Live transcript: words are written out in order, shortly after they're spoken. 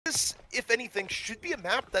this, if anything, should be a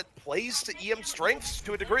map that plays to EM strengths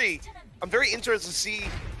to a degree. I'm very interested to see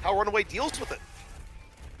how RunAway deals with it.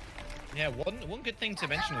 Yeah, one good thing to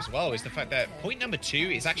mention as well is the fact that point number 2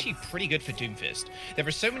 is actually pretty good for Doomfist. There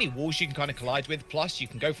are so many walls you can kind of collide with, plus you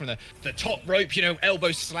can go from the top rope, you know,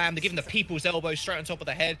 elbow slam. They're giving the people's elbow straight on top of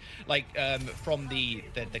the head, like from the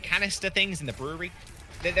canister things in the brewery.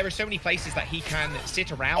 There are so many places that he can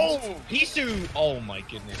sit around. Oh! Hisu! Oh my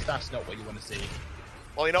goodness, that's not what you want to see.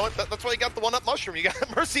 Well, you know what? That's why you got the one-up mushroom. You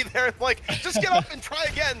got Mercy there. Like, just get up and try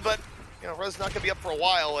again. But, you know, Rez not going to be up for a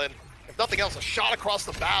while. And if nothing else, a shot across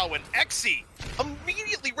the bow. And Exy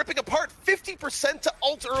immediately ripping apart 50% to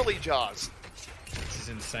ult early, Jaws. This is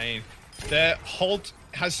insane. The Holt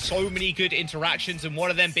has so many good interactions, and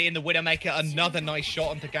one of them being the Widowmaker. Another nice shot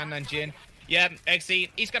onto Gannan Jin. Yeah, Exy,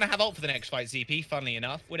 he's going to have ult for the next fight, ZP, funnily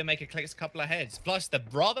enough. Widowmaker clicks a couple of heads. Plus, the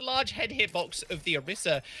rather large head hitbox of the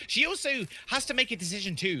Orisa. She also has to make a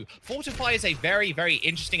decision, too. Fortify is a very, very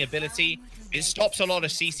interesting ability. It stops a lot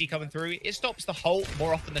of CC coming through. It stops the Holt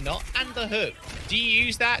more often than not, and the hook. Do you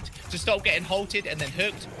use that to stop getting holted and then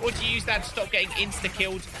hooked? Or do you use that to stop getting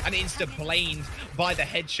insta-killed and insta-blaned by the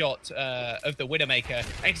headshot of the Widowmaker?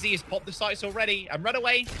 Exy has popped the sights already, and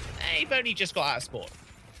RunAway, they've only just got out of sport.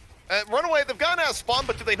 RunAway, they've gone out of spawn,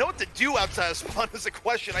 but do they know what to do outside of spawn is a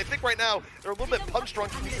question. I think right now they're a little bit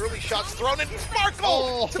punch-drunk from the early shots thrown, and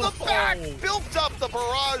Sparkle to the back, built up the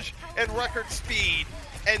barrage and record speed.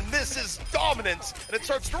 And this is dominance, and it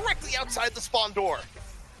starts directly outside the spawn door.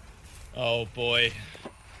 Oh boy.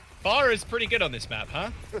 Farah is pretty good on this map,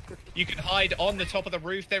 huh? You can hide on the top of the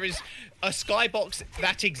roof. There is a skybox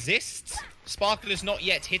that exists. Sparkle has not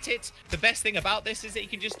yet hit it. The best thing about this is that he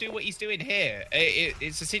can just do what he's doing here.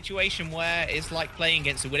 It's a situation where it's like playing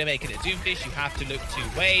against a Widowmaker at Doomfist. You have to look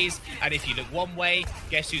 2 ways, and if you look one way,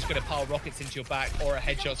 guess who's going to pile rockets into your back, or a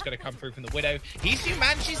headshot's going to come through from the Widow. Hisu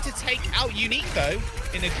manages to take out Unique, though,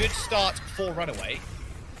 in a good start for RunAway.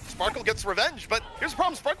 Sparkle gets revenge, but here's the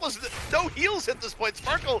problem. Sparkle has no heals at this point.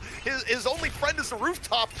 Sparkle, his only friend is the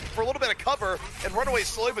rooftop for a little bit of cover, and RunAway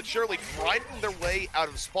slowly but surely grinding their way out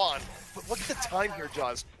of spawn. But look at the time here,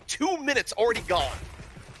 Jaws. 2 minutes already gone.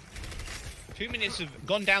 2 minutes have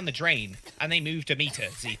gone down the drain, and they moved a meter,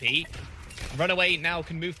 ZP. RunAway now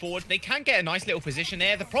can move forward. They can get a nice little position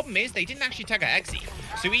there. The problem is they didn't actually tag out Exy.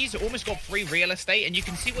 So he's almost got free real estate, and you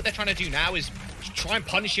can see what they're trying to do now is try and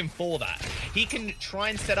punish him for that. He can try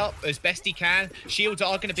and set up as best he can. Shields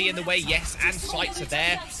are going to be in the way, yes, and sights are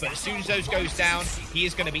there. But as soon as those goes down, he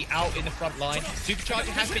is going to be out in the front line. Supercharger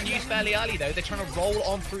has been used fairly early, though. They're trying to roll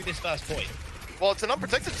on through this first point. Well, it's an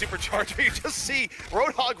unprotected supercharger. You just see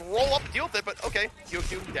Roadhog roll up and deal with it, but okay.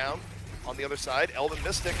 QQ down on the other side. Elven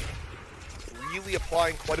Mystic really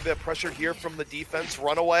applying quite a bit of pressure here from the defense.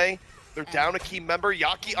 RunAway, they're down a key member.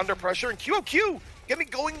 Yaki under pressure, and QQ getting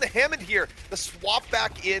going the Hammond here. The swap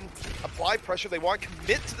back in, apply pressure. They want to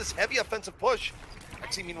commit to this heavy offensive push.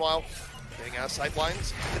 Exy, meanwhile, getting out of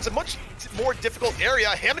sightlines. It's a much more difficult area.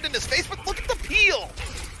 Hammond in his face, but look at the peel.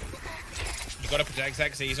 You got to protect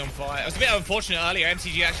Exy. He's on fire. It was a bit unfortunate earlier.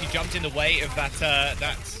 MCG actually jumped in the way of that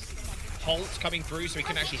Holt coming through, so he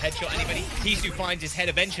couldn't actually headshot anybody. Hisu finds his head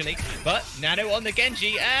eventually, but Nano on the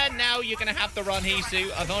Genji, and now you're going to have to run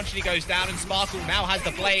Hisu. Eventually goes down, and Sparkle now has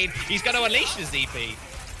the blade. He's going to unleash the ZP.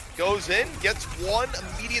 Goes in, gets one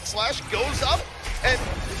immediate slash, goes up, and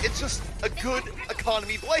it's just a good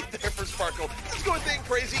economy blade there for Sparkle. This going thing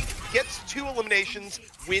crazy, gets 2 eliminations,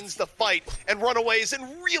 wins the fight, and RunAway is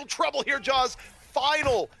in real trouble here, Jaws.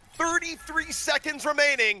 Final 33 seconds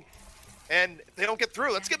remaining. And they don't get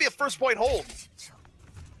through. That's going to be a first-point hold.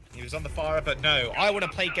 He was on the fire, but no. I want to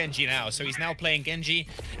play Genji now, so he's now playing Genji.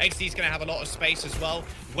 XD's going to have a lot of space as well,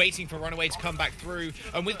 waiting for RunAway to come back through.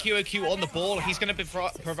 And with QOQ on the ball, he's going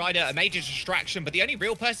to provide a major distraction, but the only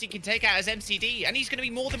real person he can take out is MCD, and he's going to be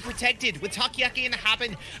more than protected with Takoyaki and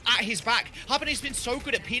Haben at his back. Haben has been so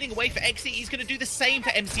good at peeling away for XD, he's going to do the same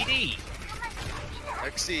for MCD.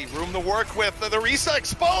 Exy, room to work with. The Orisa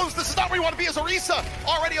exposed. This is not where you want to be as Orisa.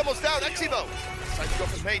 Already almost down. Exy, though. Decides to go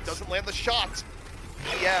for Mate. Doesn't land the shot.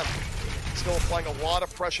 EM still applying a lot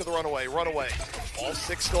of pressure to RunAway. RunAway. All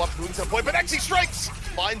 6 still up. Moving to the point, but Exy strikes.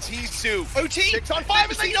 Finds Hisu. OT. 6 on 5,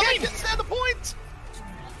 and they can't stand the point.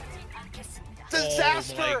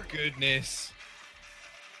 Disaster. Oh, my goodness.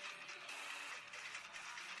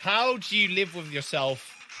 How do you live with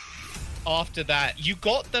yourself after that? You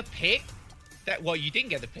got the pick. Well, you didn't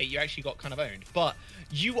get the pick, you actually got kind of owned. But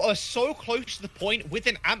you are so close to the point with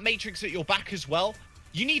an Amp Matrix at your back as well.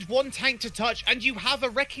 You need 1 tank to touch, and you have a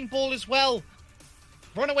Wrecking Ball as well.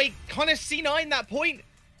 RunAway kind of C9 that point.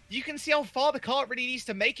 You can see how far the cart really needs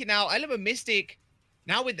to make it now. Element Mystic,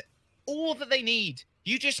 now with all that they need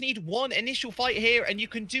You just need one initial fight here, and you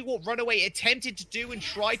can do what RunAway attempted to do and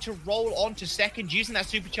try to roll on to second using that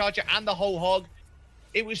supercharger and the whole hog.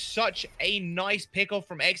 It was such a nice pickoff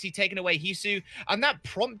from Xe taking away Hisu, and that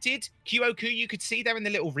prompted Kyoku, you could see there in the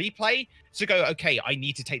little replay, to go, okay, I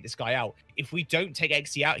need to take this guy out. If we don't take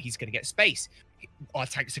Xe out, he's going to get space. Our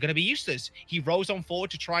tanks are going to be useless. He rolls on forward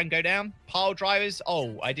to try and go down. Pile drivers,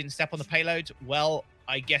 oh, I didn't step on the payload. Well,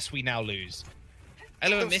 I guess we now lose.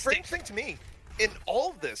 The strange thing to me in all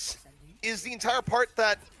of this is the entire part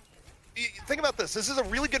that, think about this. This is a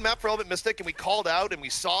really good map for Element Mystic, and we called out and we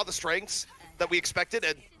saw the strengths that we expected,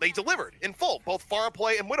 and they delivered in full, both Pharah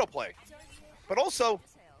play and Widow play. But also,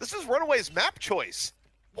 this is RunAway's map choice.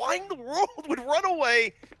 Why in the world would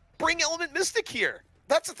RunAway bring Element Mystic here?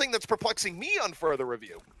 That's the thing that's perplexing me on further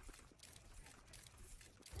review.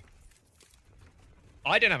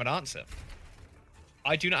 I don't have an answer.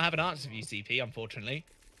 I do not have an answer for you, CP, unfortunately.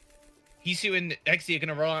 Hisu and Xe are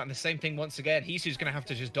going to roll out on the same thing once again. Hisu's going to have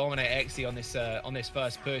to just dominate Xe on this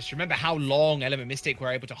first push. Remember how long Element Mystic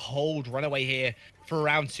were able to hold RunAway here for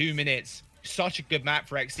around 2 minutes. Such a good map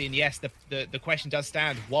for Xe, and yes, the question does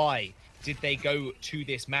stand. Why did they go to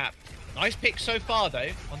this map? Nice pick so far, though,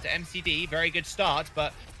 onto MCD. Very good start,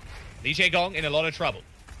 but DJ Gong in a lot of trouble.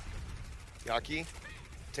 Yaki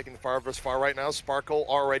taking the far versus far right now. Sparkle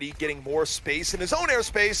already getting more space in his own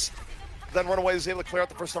airspace. Then RunAway is able to clear out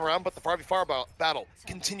the first time around, but the 5v5 battle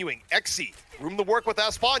continuing. Xe, room to work with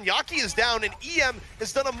that spawn. Yaki is down, and EM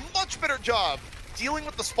has done a much better job dealing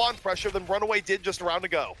with the spawn pressure than RunAway did just a round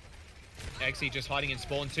ago. Xe just hiding in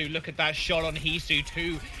spawn too. Look at that shot on Hisu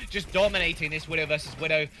too. Just dominating this Widow versus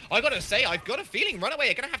Widow. I gotta say, I've got a feeling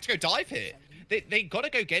RunAway are gonna have to go dive here. They gotta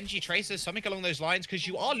go Genji Tracer, something along those lines, because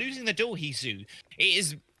you are losing the duel, Hisu. It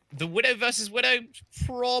is the Widow versus Widow,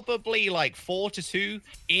 probably like 4-2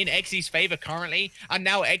 in Xe's favor currently. And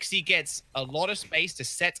now Xe gets a lot of space to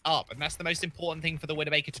set up. And that's the most important thing for the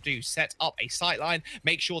Widowmaker to do. Set up a sightline,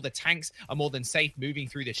 make sure the tanks are more than safe moving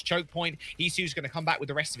through this choke point. Hisu's going to come back with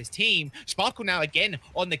the rest of his team. Sparkle now again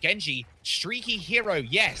on the Genji. Streaky hero,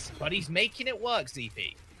 yes, but he's making it work,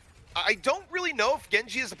 ZP. I don't really know if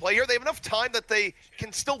Genji is a player. They have enough time that they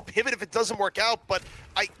can still pivot if it doesn't work out, but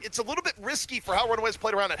it's a little bit risky for how RunAway's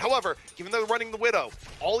played around it. However, given they're running the Widow,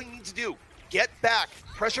 all he needs to do, get back,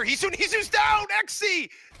 pressure Hisu, and Hisu's down! Xe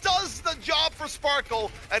does the job for Sparkle,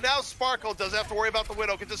 and now Sparkle doesn't have to worry about the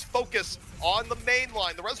Widow, can just focus on the main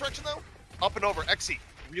line. The Resurrection, though, up and over. Xe,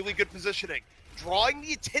 really good positioning. Drawing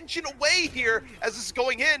the attention away here as this is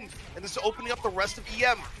going in, and this is opening up the rest of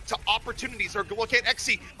EM to opportunities. They're looking at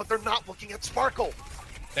Xe, but they're not looking at Sparkle.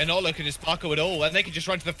 They're not looking at Sparkle at all, and they can just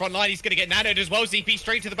run to the front line. He's going to get nanoed as well. ZP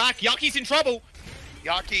straight to the back. Yaki's in trouble.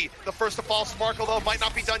 Yaki, the first to fall. Sparkle, though, might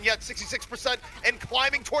not be done yet. 66% and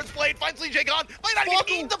climbing towards Blade. Finds Lee Jagon. Might not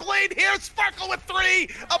even need the Blade here. Sparkle with 3.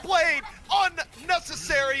 A Blade.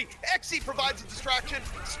 Unnecessary. Xe provides a distraction.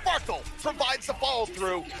 Sparkle provides the follow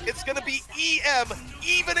through. It's going to be EM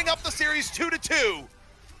evening up the series 2-2.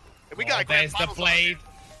 And we got there's the Blade.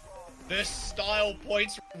 The style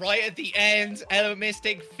points right at the end. Element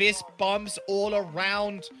Mystic fist bumps all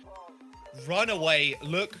around. RunAway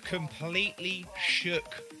look completely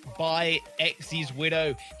shook by Xe's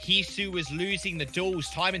Widow. Hisu was losing the duels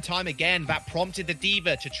time and time again. That prompted the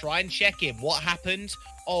D.Va to try and check him. What happened?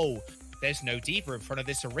 Oh, there's no D.Va in front of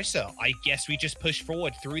this Orisa. I guess we just push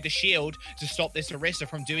forward through the shield to stop this Orisa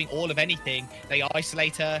from doing all of anything. They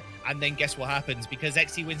isolate her, and then guess what happens? Because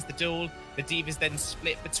Xe wins the duel, the D.Va's then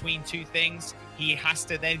split between two things. He has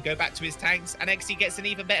to then go back to his tanks, and Xe gets an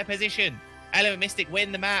even better position. Element Mystic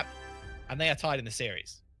win the map, and they are tied in the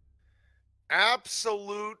series.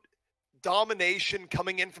 Absolute domination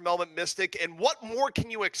coming in from Element Mystic, and what more can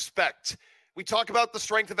you expect? We talk about the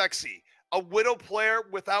strength of Xe, a Widow player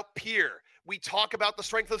without peer. We talk about the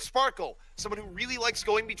strength of Sparkle, someone who really likes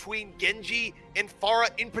going between Genji and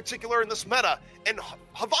Pharah in particular in this meta. And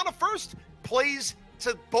Havana First plays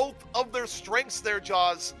to both of their strengths there,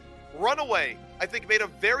 Jaws. RunAway, I think, made a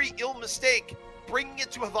very ill mistake bringing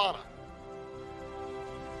it to Havana.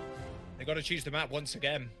 They got to choose the map once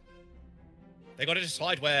again. They got to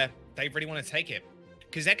decide where they really want to take it.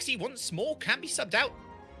 Because Xe once more can be subbed out.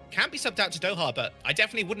 Can be subbed out to Doha, but I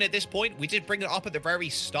definitely wouldn't at this point. We did bring it up at the very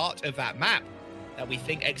start of that map that we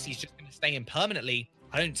think Xe's just going to stay in permanently.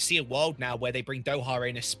 I don't see a world now where they bring Doha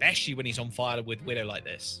in, especially when he's on fire with Widow like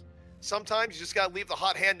this. Sometimes you just got to leave the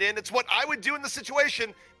hot hand in. It's what I would do in the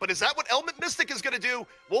situation, but is that what Element Mystic is going to do?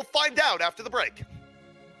 We'll find out after the break.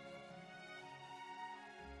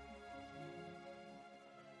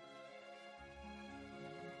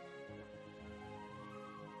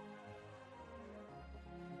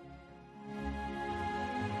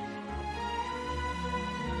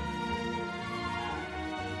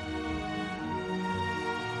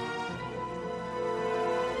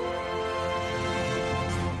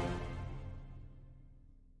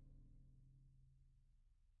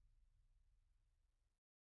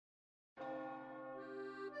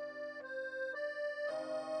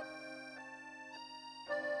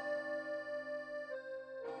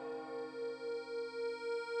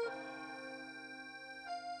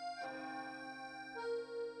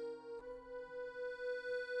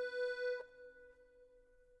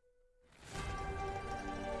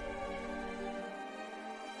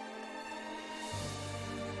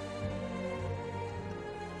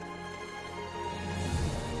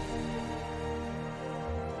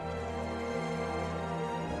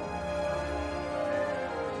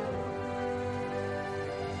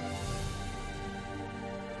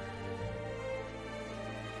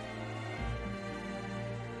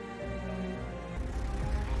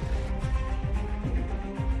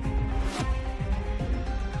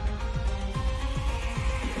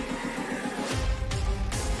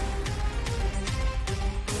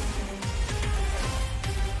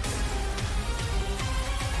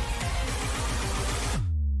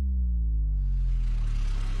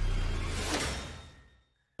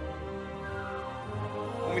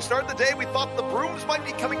 we started the day, we thought the brooms might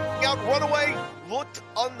be coming out. RunAway looked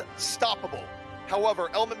unstoppable. However,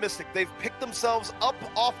 Element Mystic, they've picked themselves up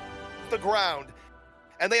off the ground,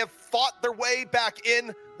 and they have fought their way back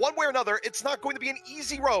in. One way or another, it's not going to be an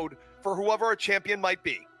easy road for whoever our champion might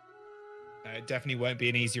be. It definitely won't be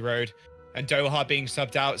an easy road. And Doha being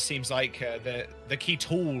subbed out seems like the key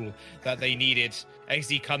tool that they needed.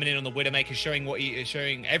 XD coming in on the Widowmaker,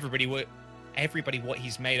 showing everybody what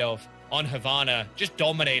he's made of on Havana, just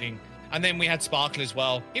dominating. And then we had Sparkle as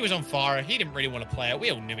well. He was on fire. He didn't really want to play it.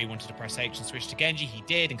 We all knew he wanted to press H and switch to Genji. He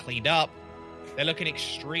did and cleaned up. They're looking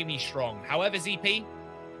extremely strong. However, ZP,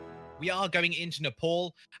 we are going into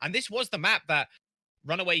Nepal, and this was the map that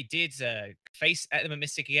RunAway did face Element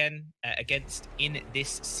Mystic again against in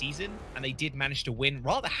this season, and they did manage to win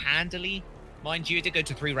rather handily. Mind you, it did go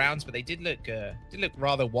to 3 rounds, but they did look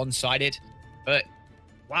rather one-sided. But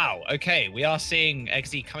wow, okay, we are seeing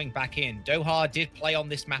XD coming back in. Doha did play on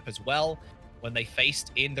this map as well when they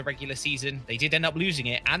faced in the regular season. They did end up losing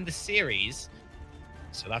it and the series.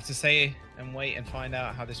 So we'll have to say and wait and find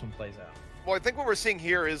out how this one plays out. Well, I think what we're seeing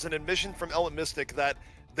here is an admission from Element Mystic that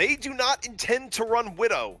they do not intend to run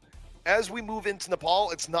Widow. As we move into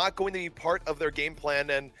Nepal, it's not going to be part of their game plan.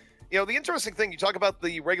 And, you know, the interesting thing, you talk about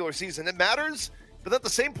the regular season, it matters, but at the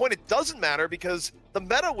same point, it doesn't matter because the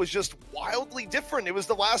meta was just wildly different. It was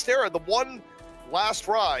the last era, the one last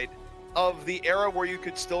ride of the era where you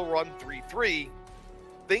could still run 3-3.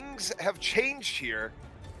 Things have changed here,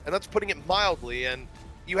 and that's putting it mildly. And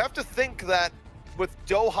you have to think that with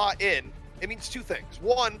Doha in, it means 2 things.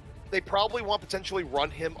 One, they probably want to potentially run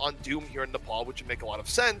him on Doom here in Nepal, which would make a lot of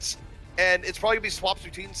sense. And it's probably going to be swaps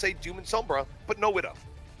between, say, Doom and Sombra, but no Widow.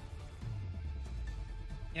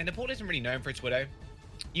 Yeah, Nepal isn't really known for its Widow.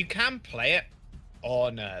 You can play it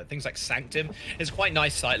on things like Sanctum. There's quite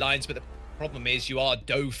nice sightlines, but the problem is you are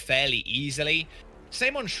dove fairly easily.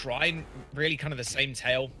 Same on Shrine, really kind of the same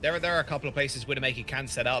tale. There are a couple of places Widowmaker can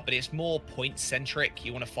set up, but it's more point-centric.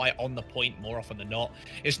 You want to fight on the point more often than not.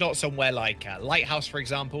 It's not somewhere like Lighthouse, for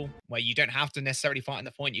example, where you don't have to necessarily fight on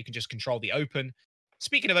the point. You can just control the open.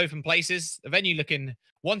 Speaking of open places, the venue looking,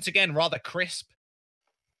 once again, rather crisp.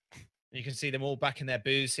 You can see them all back in their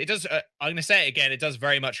booths. It does, I'm going to say it again, it does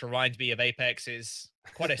very much remind me of Apex. It's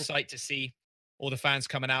quite a sight to see. All the fans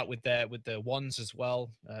coming out with the wands as well,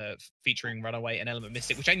 featuring RunAway and Element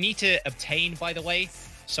Mystic, which I need to obtain, by the way.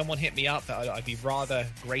 Someone hit me up. I'd be rather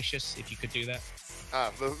gracious if you could do that.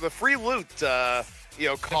 The free loot, you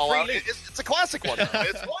know, call out. It's a classic one.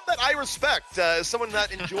 It's one that I respect. As someone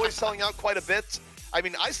that enjoys selling out quite a bit. I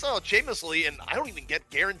mean, I sell out shamelessly, and I don't even get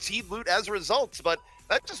guaranteed loot as a result, but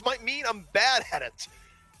that just might mean I'm bad at it.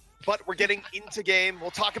 But we're getting into game. We'll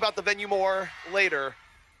talk about the venue more later.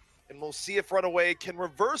 And we'll see if RunAway can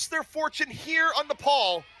reverse their fortune here on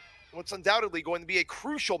Nepal, what's undoubtedly going to be a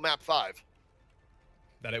crucial map 5.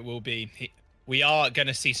 That it will be. We are going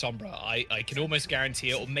to see Sombra. I can almost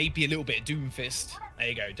guarantee it, or maybe a little bit of Doomfist. There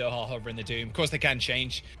you go, Doha hovering the Doom. Of course, they can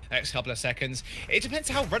change the next couple of seconds. It depends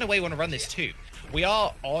how RunAway want to run this too. We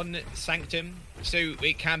are on Sanctum, so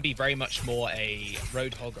it can be very much more a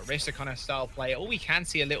Roadhog Orisa kind of style play, or we can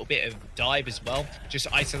see a little bit of dive as well. Just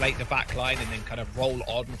isolate the back line and then kind of roll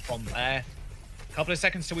on from there. Couple of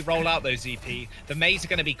seconds till we roll out those ZP. The Mays are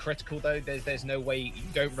going to be critical though. There's no way you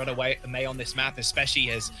don't run away at the May on this map, especially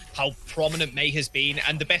as how prominent May has been.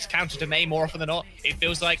 And the best counter to May more often than not, it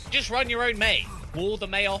feels like just run your own May. Wall the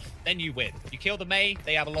May off, then you win. You kill the May,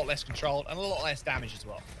 they have a lot less control and a lot less damage as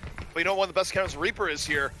well. But you know, one of the best counters Reaper is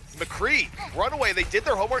here. McCree, RunAway, they did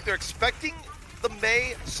their homework. They're expecting the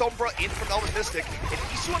May Sombra in from Element Mystic. And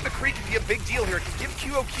Isu and McCree can be a big deal here. It can give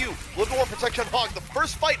QOQ a little more protection on Hog. The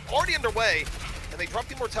first fight already underway. And they drop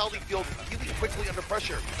the Immortality Field really quickly under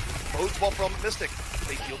pressure. Bodes well for Element Mystic.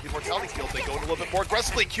 They deal the Immortality Field. They go in a little bit more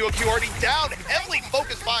aggressively. QOQ already down. Heavily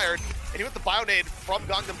focus fired. And even with the Bionade from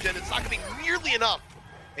Gangnam Jin, it's not going to be nearly enough.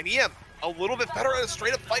 And EM, a little bit better at a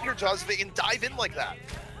straight-up fight here, Jaws, if they can dive in like that.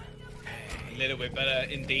 A little bit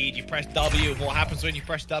better indeed. You press W, and what happens when you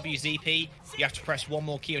press W, ZP? You have to press one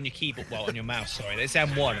more key on your keyboard, well, on your mouse, sorry. It's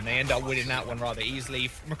M1, and they end up winning that one rather easily.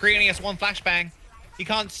 McCree only has one flashbang. He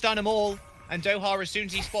can't stun them all. And Doha, as soon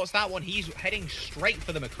as he spots that one, he's heading straight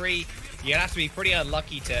for the McCree. You're going to have to be pretty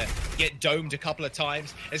unlucky to get domed a couple of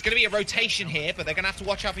times. There's going to be a rotation here, but they're going to have to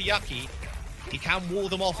watch out for Yucky. He can wall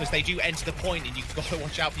them off as they do enter the point, and you've got to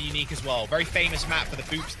watch out for Unique as well. Very famous map for the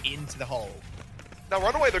boops into the hole. Now,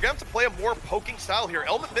 RunAway, they're going to have to play a more poking style here.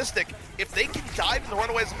 Element Mystic, if they can dive in the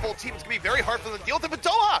RunAway as a full team, it's going to be very hard for them to deal with it. But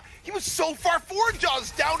Doha, he was so far forward,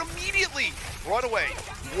 Jaws, down immediately. RunAway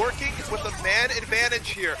working with a man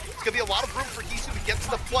advantage here. It's going to be a lot of room for Hisu to get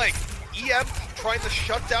to the flank. EM trying to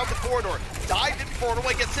shut down the corridor. Dive in before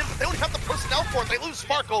RunAway gets in, but they don't have the personnel for it. They lose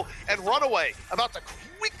Sparkle, and RunAway about to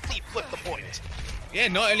quickly flip the point. Yeah,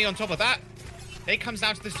 not only on top of that, it comes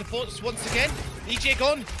down to the supports once again. LEGDAY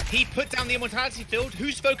gone. He put down the Immortality Field.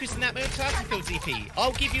 Who's focused in that Immortality Field, ZP?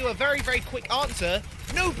 I'll give you a very, very quick answer.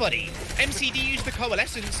 Nobody. MCD used the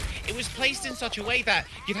Coalescence. It was placed in such a way that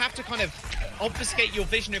you'd have to kind of obfuscate your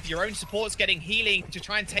vision of your own supports getting healing to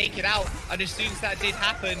try and take it out. And as soon as that did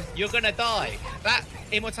happen, you're going to die. That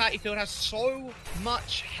Immortality Field has so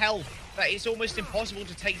much health that it's almost impossible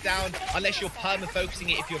to take down unless you're perma-focusing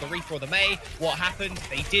it if you're the Reaper or the Mei. What happened?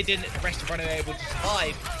 They didn't. The rest of RunAway were able to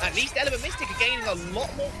survive. At least Element Mystic are gaining a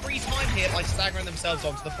lot more free time here by staggering themselves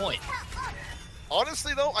onto the point.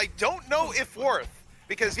 Honestly, though, I don't know if worth.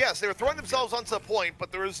 Because, yes, they were throwing themselves onto the point,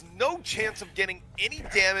 but there is no chance of getting any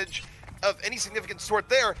damage of any significant sort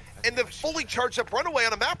there. And the fully charged up RunAway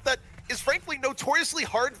on a map that is, frankly, notoriously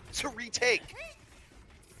hard to retake.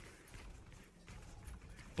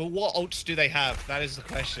 But what ults do they have? That is the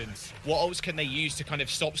question. What ults can they use to kind of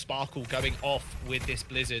stop Sparkle going off with this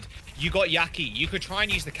Blizzard? You got Yaki. You could try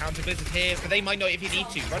and use the counter Blizzard here, but they might not if you need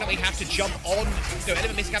to. RunAway have to jump on. So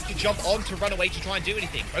Element Mystic have to jump on to RunAway to try and do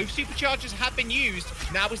anything. Both superchargers have been used.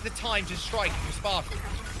 Now is the time to strike for Sparkle.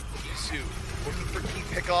 Looking for key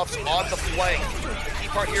pickoffs on the flank. The key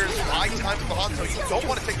part here is right time for the Hanzo. You don't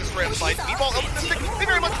want to take this ramp fight. Meanwhile, Element Mystic, they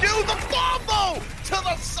very much do. The combo to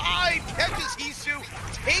the side catches Hisu,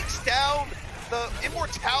 takes down the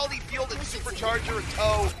Immortality Field and Supercharger in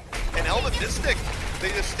tow. And Element Mystic, they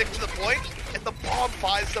just stick to the point, and the bomb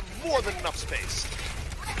buys them more than enough space.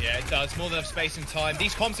 Yeah, it does. More than enough space and time.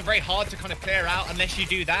 These comps are very hard to kind of clear out unless you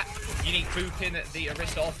do that. You need Boopin the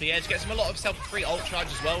Arista off the edge. Gets them a lot of self-free ult charge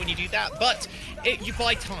as well when you do that. But you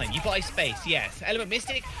buy time. You buy space, yes. Element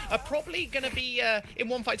Mystic are probably going to be in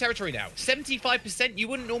one-fight territory now. 75%, you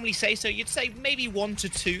wouldn't normally say so. You'd say maybe 1 to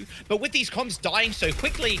 2. But with these comps dying so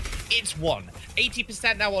quickly, it's 1.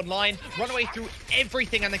 80% now online. RunAway threw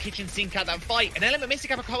everything on the kitchen sink at that fight. And Element Mystic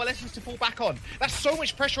have a Coalescence to fall back on. That's so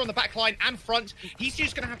much pressure on the back line and front. He's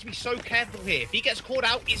just going to have to be so careful here. If he gets caught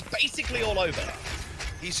out, it's basically all over.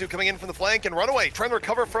 Hisu coming in from the flank, and RunAway trying to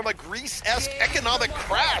recover from a Greece-esque economic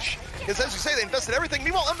crash. Because as you say, they invested everything.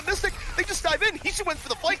 Meanwhile, Element Mystic, they just dive in. Hisu went for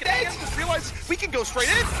the flank, and AS just realized we can go straight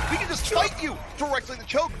in. We can just fight you directly in the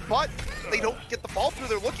choke, but they don't get the fall through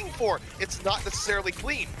they're looking for. It's not necessarily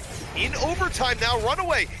clean. In overtime now,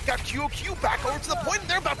 RunAway got QOQ back over to the point, and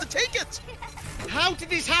they're about to take it. How did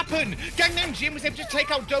this happen? Gangnam Jin was able to take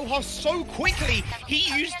out Doha so quickly.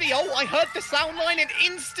 He used the ult. I heard the sound line, and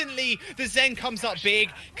instantly the Zen comes up big,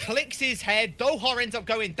 clicks his head. Doha ends up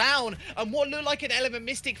going down, and what looked like an Element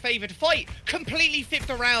Mystic favored fight completely flipped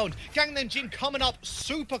around. Gangnam Jin coming up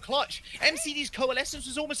super clutch. MCD's Coalescence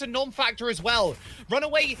was almost a non-factor as well.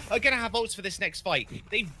 RunAway are going to have ults for this next fight.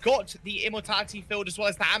 They've got the Immortality Field as well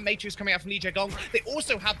as the Am Matrix coming out from LEGDAY Gong. They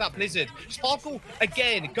also have that Blizzard. Sparkle,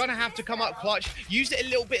 again, going to have to come up clutch. Use it a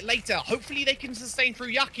little bit later. Hopefully they can sustain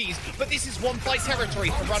through Yakis, but this is one-fight territory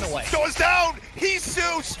for RunAway. Goes down!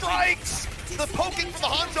 Hisu strikes! The poking from the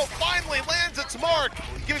Hanzo finally lands its mark,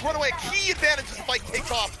 giving RunAway a key advantage as the fight takes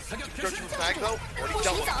off. Gertrude's mag, though, already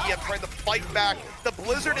dealt with EM trying to fight back. The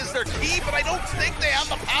Blizzard is their key, but I don't think they have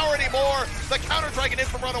the power anymore. The counter dragon in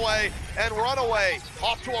from RunAway, and RunAway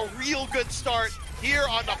off to a real good start here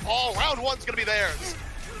on Nepal. Round one's gonna be theirs.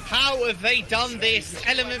 How have they done this?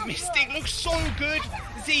 Element Mystic looks so good.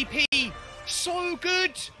 ZP, so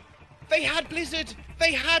good. They had Blizzard,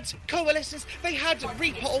 they had Coalescence, they had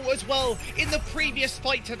Reaper ult as well in the previous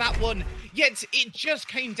fight to that one. Yet it just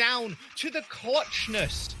came down to the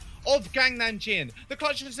clutchness of Gangnam Jin. The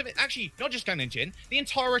clutchness of it, actually, not just Gangnam Jin, the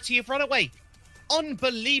entirety of RunAway.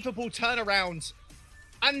 Unbelievable turnaround.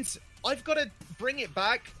 And I've got to bring it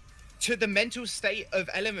back to the mental state of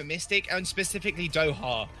Element Mystic and specifically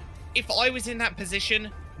Doha. If I was in that position,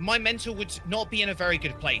 my mental would not be in a very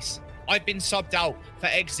good place. I've been subbed out for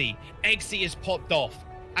Eggsy. Eggsy has popped off,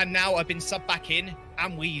 and now I've been subbed back in,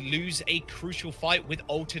 and we lose a crucial fight with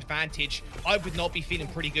ult advantage. I would not be feeling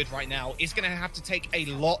pretty good right now. It's going to have to take a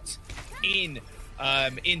lot in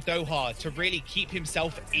Doha to really keep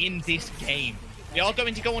himself in this game. We are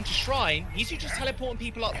going to go on to Shrine. He's just teleporting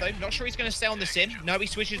people up, though. Not sure he's going to stay on the Sim. No, he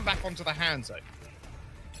switches back onto the Hanzo.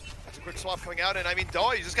 That's a quick swap coming out, and I mean,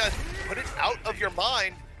 Doha, you just got to put it out of your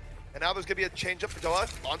mind. And now there's going to be a change up for Doha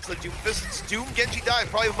onto the Doom Fist. Doom Genji dive,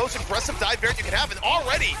 probably the most aggressive dive variant you can have. And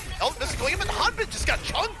already, Element Mystic going in, but Hanbin just got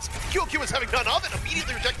chunked. QOQ was having none of it,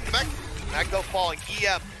 immediately rejecting the back. Magdo falling,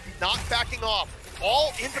 EM not backing off.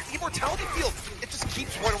 All in the Immortality Field. It just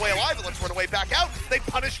keeps RunAway alive and lets RunAway back out. They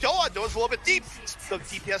punish Doha. Doha's a little bit deep. The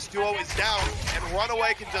DPS duo is down, and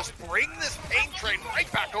RunAway can just bring this pain train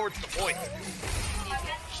right back over to the point.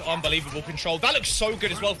 Just unbelievable control. That looks so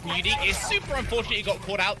good as well from Unique. It's super unfortunate he got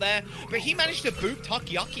caught out there, but he managed to boot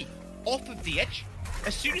Takoyaki off of the edge.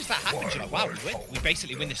 As soon as that happens, you're like, wow, we win. We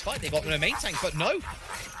basically win this fight. They got no main tank, but no.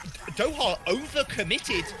 Doha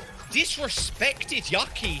overcommitted, disrespected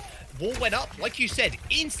Yaki. Wall went up, like you said,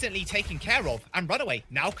 instantly taken care of, and RunAway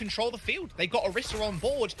now control the field. They've got Orisa on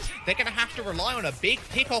board. They're going to have to rely on a big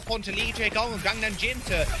pick-off onto LeGday and Gangnam Jin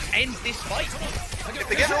to end this fight. If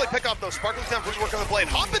they get an early pick-off, though, Sparkle's down first work on the blade.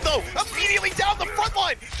 Hoppin, though, immediately down the front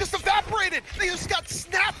line, just evaporated. They just got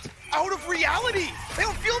snapped out of reality. They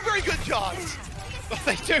don't feel very good, Jaws.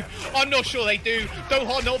 They do. I'm not sure they do.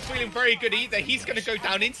 Doha not feeling very good either. He's going to go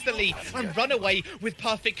down instantly and RunAway with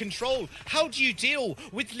perfect control. How do you deal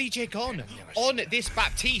with LeGday on this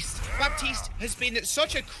Baptiste? Baptiste has been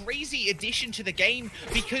such a crazy addition to the game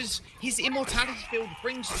because his immortality field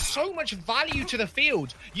brings so much value to the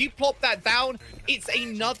field. You plop that down, it's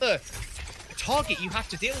another target you have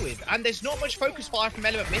to deal with, and there's not much focus fire from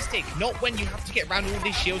Element Mystic, not when you have to get around all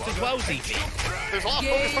these shields as well, ZP. There's a lot of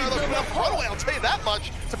focus fire left from RunAway, I'll tell you that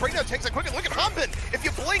much, to bring down tanks that quick. Look at Hampin, if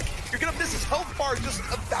you blink, you're gonna miss his health bar just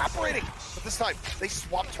evaporating. But this time, they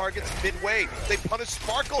swap targets midway. They punish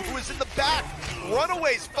Sparkle, who is in the back.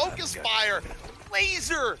 RunAway's focus fire,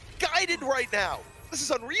 laser guided right now. This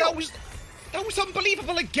is unreal. That was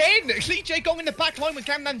unbelievable again! LeGday in the back line with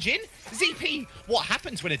Gangnam Jin. ZP, what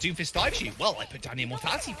happens when a Doomfist dives you? Well, I put down the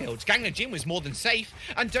immortality fields. Gangnam Jin was more than safe,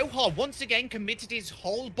 and Doha once again committed his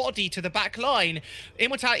whole body to the back line.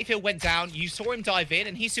 Immortality field went down, you saw him dive in,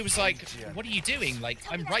 and Hisu was like, what are you doing? Like,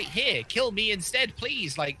 I'm right here, kill me instead,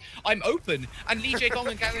 please. Like, I'm open. And LeGday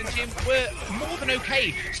and Gangnam Jin were more than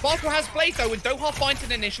okay. Sparkle has Blade though, and Doha finds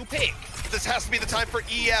an initial pick. This has to be the time for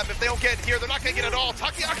EM. If they don't get here, they're not going to get it all.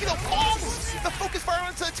 Takoyaki, though, falls! The focus fire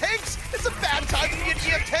onto the tanks. It's a bad time to get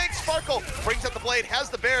EM tanks. Sparkle brings up the blade, has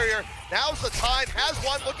the barrier. Now's the time, has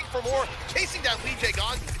one, looking for more. Chasing down LeGday,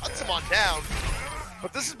 cuts him on down.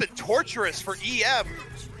 But this has been torturous for EM.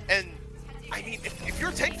 And, I mean, if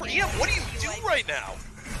you're a tank for EM, what do you do right now?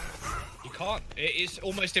 Can't. It is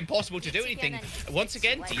almost impossible to do anything. Once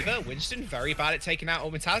again, D.Va, Winston, very bad at taking out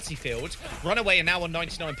Immortality fields. RunAway are now on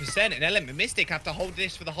 99%, and Element Mystic have to hold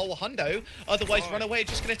this for the whole hundo. Otherwise, RunAway are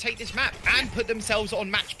just going to take this map and put themselves on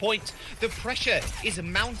match point. The pressure is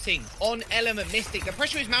mounting on Element Mystic. The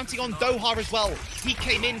pressure is mounting on Doha as well. He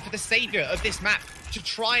came in for the savior of this map to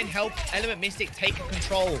try and help Element Mystic take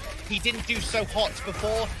control. He didn't do so hot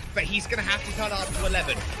before, but he's going to have to turn up to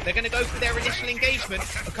 11. They're going to go for their initial engagement.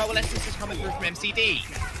 A Coalescence is coming through from MCD.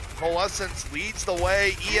 Coalescence leads the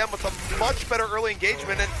way. EM with a much better early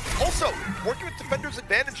engagement, and also working with Defender's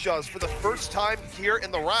advantage shows for the first time here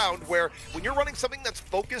in the round, where when you're running something that's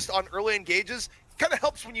focused on early engages, it kind of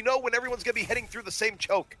helps when you know when everyone's going to be heading through the same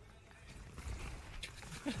choke.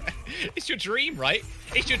 It's your dream, right?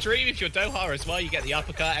 It's your dream if you're Doha as well. You get the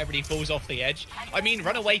uppercut, everybody falls off the edge. I mean,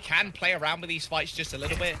 RunAway can play around with these fights just a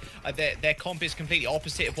little bit. Their comp is completely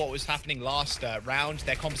opposite of what was happening last round.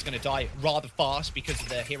 Their comp is going to die rather fast because of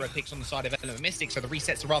the hero picks on the side of Element Mystic, so the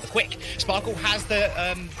resets are rather quick. Sparkle has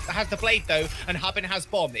the blade though, and Hubin has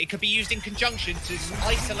bomb. It could be used in conjunction to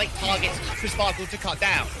isolate targets for Sparkle to cut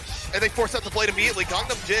down. And they force out the blade immediately.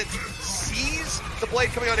 Gangnam Jin sees the blade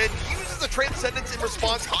coming on in, uses the Transcendence in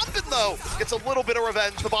response. Hampin, though, gets a little bit of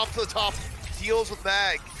revenge. The bomb to the top, deals with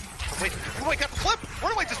Mag. Wait, RunAway got the flip.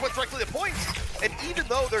 RunAway just went directly to points. And even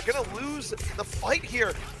though they're going to lose the fight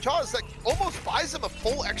here, Jaws, that almost buys them a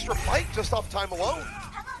full extra fight just off time alone.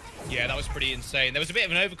 Yeah, that was pretty insane. There was a bit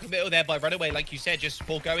of an overcommittal there by RunAway, like you said, just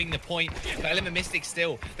foregoing the point. But Element Mystic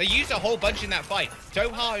still. They used a whole bunch in that fight.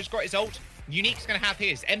 Doha has got his ult. Unique's going to have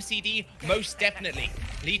his. MCD, most definitely.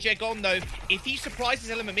 LeGday, though, if he surprises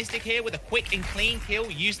Element Mystic here with a quick and clean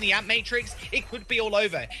kill using the Amp Matrix, it could be all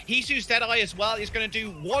over. Hisu's Deadeye as well is going to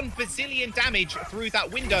do 1 bazillion damage through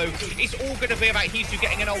that window. It's all going to be about Hisu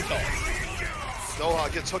getting an ult off.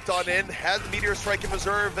 Doha gets hooked on in, has the Meteor Strike in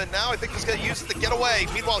reserve, and now I think he's going to use it to get away.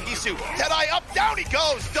 Meanwhile, Hisu, Deadeye up, down he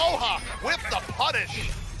goes. Doha with the punish.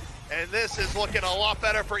 And this is looking a lot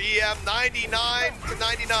better for EM, 99 to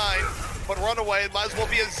 99. But RunAway might as well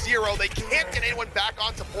be a 0. They can't get anyone back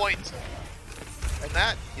onto point. And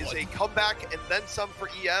that is a comeback and then some for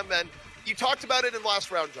EM. And you talked about it in the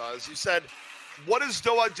last round, Jaws. You said, what does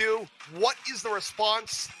Doha do? What is the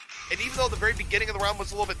response? And even though the very beginning of the round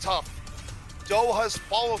was a little bit tough, Doha's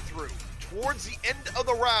follow-through towards the end of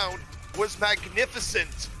the round was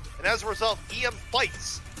magnificent. And as a result, EM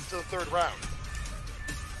fights to the third round.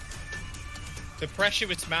 The pressure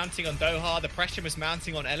was mounting on Doha. The pressure was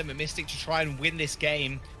mounting on Element Mystic to try and win this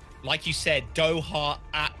game. Like you said, Doha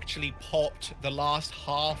actually popped the last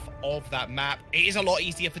half of that map. It is a lot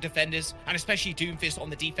easier for defenders, and especially Doomfist on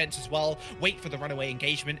the defense as well. Wait for the runaway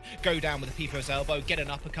engagement, go down with a people's elbow, get an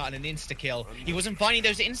uppercut and an insta-kill. He wasn't finding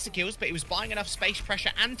those insta-kills, but he was buying enough space, pressure,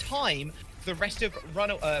 and time for the rest of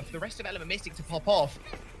Element Mystic to pop off.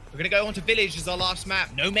 We're going to go on to Village as our last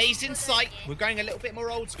map. No maze in sight. We're going a little bit more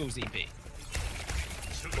old school, ZP.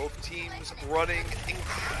 Both teams running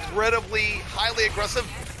incredibly highly aggressive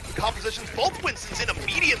compositions. Both Winston's in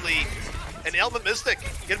immediately. And Element Mystic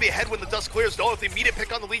gonna be ahead when the dust clears. Don't have the immediate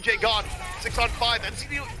pick on the LEGDAY gone. 6 on 5.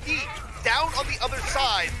 MCD down on the other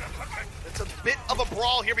side. It's a bit of a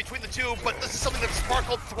brawl here between the two, but this is something that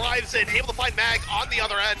Sparkle thrives in. Able to find Mag on the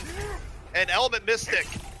other end. And Element Mystic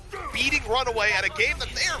beating RunAway at a game that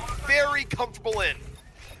they are very comfortable in.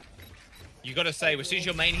 You got to say, as soon as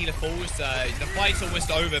your main healer falls, the fight's almost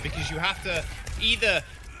over because you have to either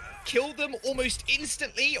kill them almost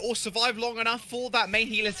instantly or survive long enough for that main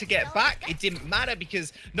healer to get back. It didn't matter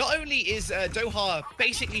because not only is Doha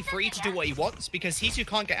basically free to do what he wants because Hisu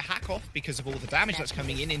can't get a hack off because of all the damage that's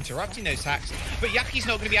coming in, interrupting those hacks, but Yaki's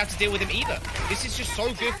not going to be able to deal with him either. This is just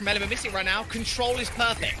so good from Element Mystic right now. Control is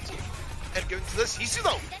perfect. And going to this, Hisu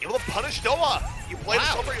though, able to punish Doha. You play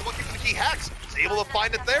this over, you're looking for the key hacks. He's able to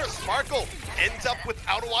find it there. Sparkle ends up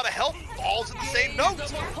without a lot of help, falls in the same note.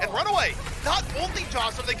 And RunAway, not only,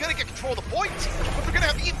 Josh, are they going to get control of the point, but they're going to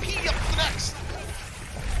have EMP up to the next.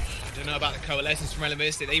 I don't know about the coalescence from Element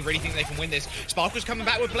Mystic. They really think they can win this. Sparkle's coming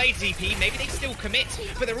back with Blade ZP. Maybe they still commit,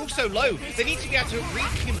 but they're also low. They need to be able to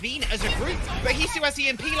reconvene as a group. But Hisu has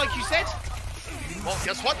EMP, like you said. Well,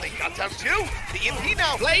 guess what? They got down two. The EMP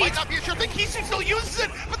now Blade might not be a sure thing. Hisu still uses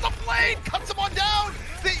it, but the Blade cuts him on down.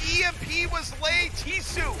 The EMP was laid.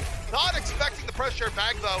 Hisu not expecting the pressure.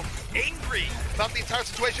 Mag, though, angry about the entire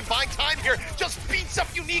situation. Buying time here. Just beats up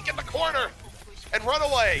Unique in the corner. And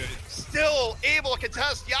RunAway still able to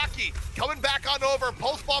contest. Yaki coming back on over.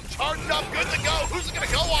 Pulse bomb charged up. Good to go. Who's it going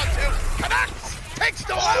to go on to? Connects. Takes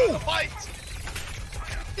no out of the fight.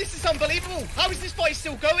 This is unbelievable. How is this fight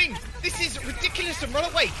still going? This is ridiculous from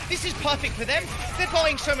RunAway. This is perfect for them. They're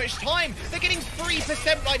buying so much time. They're getting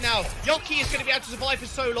 3% right now. Yaki is going to be able to survive for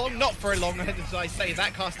so long. Not for a long, as I say.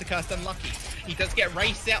 That caster cursed unlucky. He does get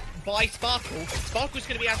raced out by Sparkle. Sparkle's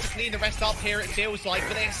going to be able to clean the rest up here, it feels like,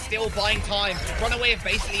 but they're still buying time. RunAway have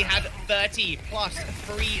basically had 30 plus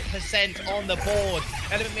 3% on the board.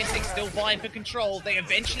 Element Mystic still vying for control. They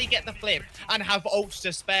eventually get the flip and have ults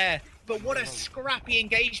to spare. But what a scrappy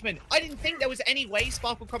engagement. I didn't think there was any way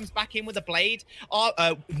Sparkle comes back in with a Blade.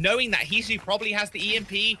 Knowing that Hisu probably has the EMP,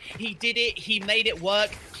 he did it, he made it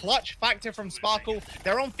work. Clutch factor from Sparkle.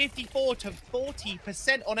 They're on 54 to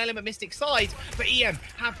 40% on Element Mystic's side, but EM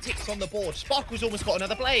have ticks on the board. Sparkle's almost got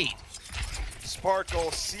another Blade.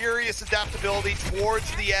 Sparkle, serious adaptability towards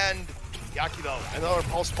the end. Yaki though, another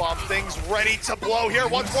pulse bomb. Things ready to blow here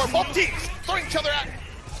once more. Both teams throwing each other at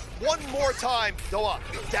one more time. Doha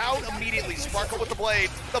down immediately. Sparkle with the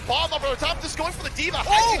Blade. The bomb over the top, just going for the Diva.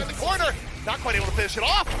 Hiding in the corner. Not quite able to finish it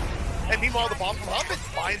off. And meanwhile, the bomb from Humpit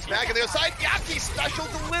finds Mag on the other side. Yaki special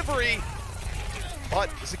delivery.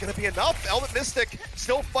 But is it going to be enough? Element Mystic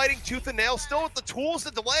still fighting tooth and nail, still with the tools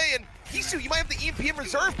to delay. And Hisu, you might have the EMP in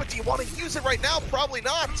reserve, but do you want to use it right now? Probably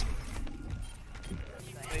not.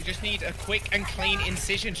 They just need a quick and clean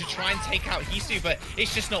incision to try and take out Hisu, but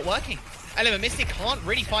it's just not working. Element Mystic can't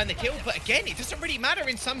really find the kill, but again, it doesn't really matter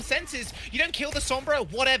in some senses. You don't kill the Sombra,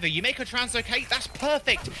 whatever. You make her translocate, that's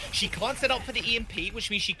perfect. She can't set up for the EMP, which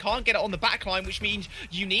means she can't get it on the backline, which means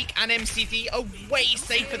Unique and MCD are way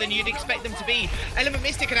safer than you'd expect them to be. Element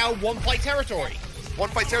Mystic are now one fight territory. One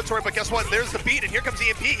fight territory, but guess what? There's the beat, and here comes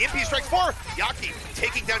EMP. EMP strikes 4. Yaki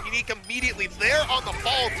taking down Unique immediately. There on the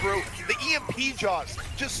fall through. The EMP jaws,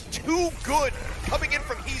 just too good coming in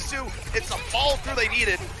from Hisu. It's a fall through they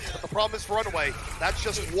needed, but the problem is for RunAway. That's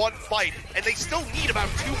just one fight, and they still need about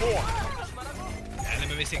 2 more.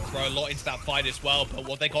 Element Mystic throw a lot into that fight as well, but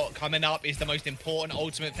what they got coming up is the most important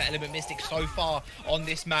ultimate for Element Mystic so far on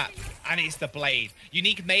this map, and it's the Blade.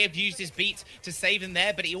 Unique may have used his beat to save them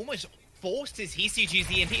there, but he almost forced his Hisu to use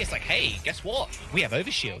the EMP. It's like, hey, guess what? We have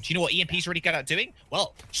Overshield. Do you know what EMP's really good at doing?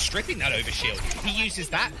 Well, stripping that Overshield. He uses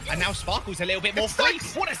that, and now Sparkle's a little bit more free.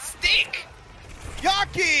 What a stick!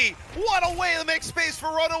 Yaki! What a way to make space for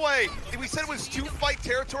RunAway! We said it was 2-fight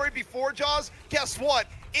territory before, Jaws. Guess what?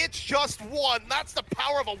 It's just 1. That's the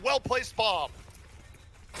power of a well-placed bomb.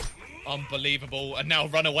 Unbelievable. And now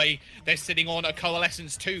RunAway, they're sitting on a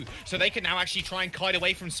Coalescence too, so they can now actually try and kite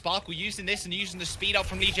away from Sparkle using this and using the speed up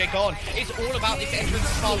from LeGDAY gone. It's all about this entrance of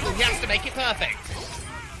Sparkle. He has to make it perfect.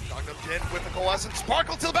 Jin with the coalescence.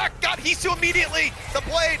 Sparkle to the back. Got Hisu immediately. The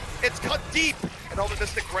blade. It's cut deep. And Ultimate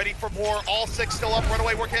Mystic ready for more. All 6 still up.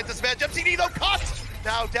 RunAway working at disadvantage. MCD though cut.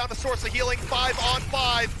 Now down to source of healing.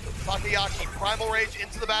 5-on-5. Takoyaki, Primal Rage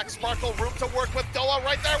into the back. Sparkle, room to work with. Doha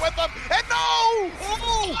right there with them. And no!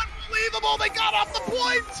 Oh, unbelievable. They got off the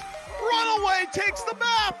point. RunAway takes the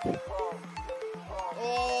map.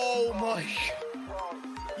 Oh my.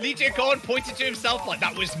 Legion Gone pointed to himself like,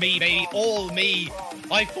 that was me, baby. All me.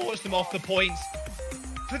 I forced them off the points.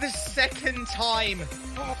 For the second time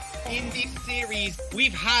in this series,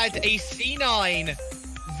 we've had a C9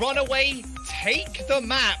 RunAway take the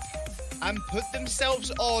map and put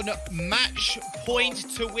themselves on match point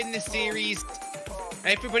to win the series.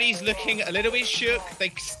 Everybody's looking a little bit shook.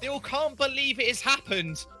 They still can't believe it has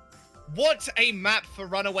happened. What a map for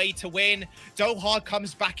RunAway to win. Doha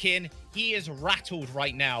comes back in. He is rattled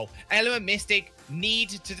right now. Element Mystic need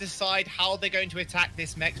to decide how they're going to attack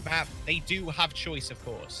this next map. They do have choice, of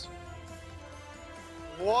course.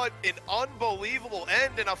 What an unbelievable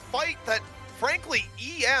end in a fight that, frankly,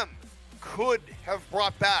 EM could have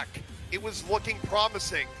brought back. It was looking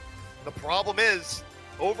promising. The problem is,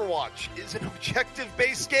 Overwatch is an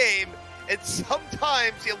objective-based game, and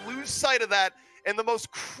sometimes you lose sight of that in the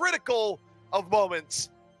most critical of moments.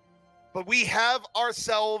 But we have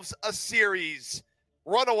ourselves a series.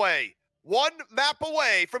 RunAway, 1 map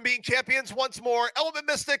away from being champions once more. Element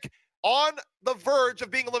Mystic on the verge of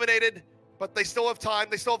being eliminated, but they still have time.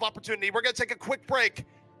 They still have opportunity. We're going to take a quick break.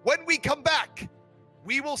 When we come back,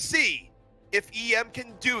 we will see if EM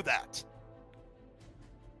can do that.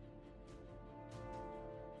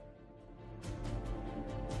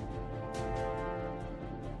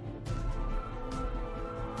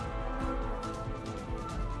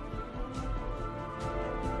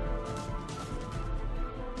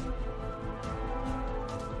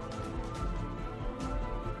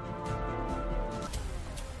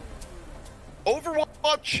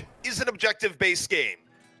 Overwatch is an objective-based game.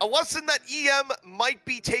 A lesson that EM might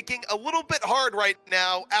be taking a little bit hard right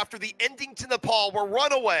now after the ending to Nepal, where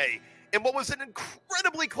RunAway, in what was an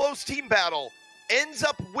incredibly close team battle, ends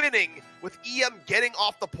up winning with EM getting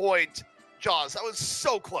off the point. Jaws, that was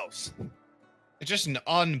so close. It's just an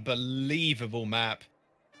unbelievable map.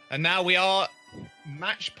 And now we are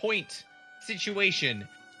match point situation.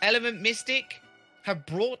 Element Mystic have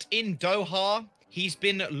brought in Doha. He's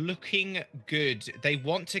been looking good. They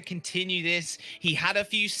want to continue this. He had a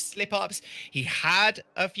few slip-ups. He had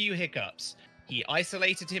a few hiccups. He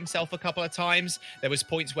isolated himself a couple of times. There was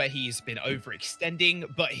points where he's been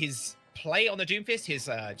overextending, but his play on the Doomfist,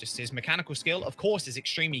 his mechanical skill, of course, is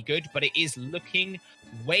extremely good, but it is looking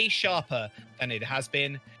way sharper than it has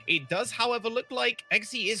been. It does, however, look like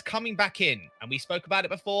Exe is coming back in, and we spoke about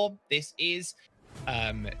it before. This is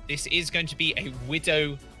going to be a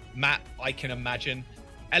Widow map, I can imagine.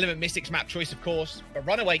 Element Mystic's map choice, of course, but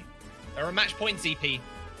RunAway, they're a match point ZP.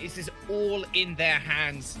 This is all in their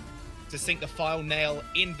hands to sink the final nail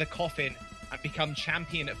in the coffin and become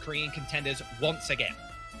champion of Korean Contenders once again.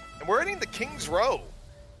 And we're hitting the King's Row,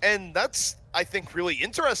 and that's, I think, really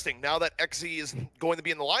interesting now that Exe is going to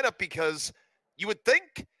be in the lineup, because you would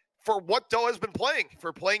think, for what Doha has been playing,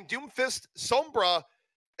 for playing Doomfist Sombra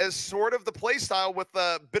as sort of the playstyle with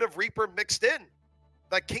a bit of Reaper mixed in,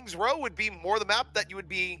 that King's Row would be more the map that you would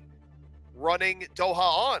be running Doha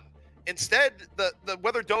on. Instead, the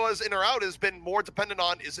whether Doha is in or out has been more dependent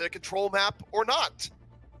on, is it a control map or not?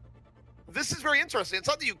 This is very interesting. It's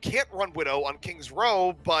not that you can't run Widow on King's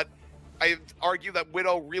Row, but I argue that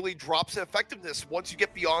Widow really drops in effectiveness once you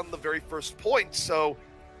get beyond the very first point. So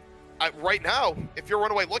right now, if you're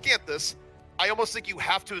RunAway looking at this, I almost think you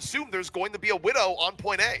have to assume there's going to be a Widow on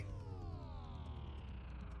point A.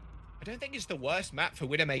 I don't think it's the worst map for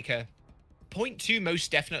Widowmaker. Point 2, most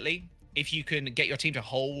definitely, if you can get your team to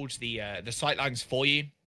hold the sightlines for you.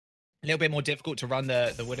 A little bit more difficult to run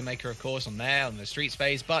the Widowmaker, of course, on the streets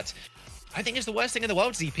phase, but I think it's the worst thing in the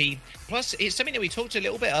world, ZP. Plus, it's something that we talked a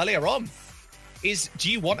little bit earlier on, is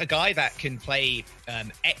do you want a guy that can play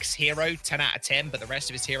X hero 10 out of 10, but the rest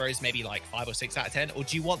of his heroes maybe like 5 or 6 out of 10, or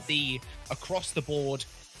do you want the across-the-board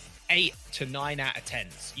 8 to 9 out of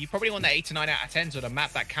 10s. You probably want the 8 to 9 out of 10s on a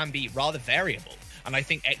map that can be rather variable, and I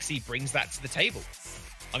think Exe brings that to the table.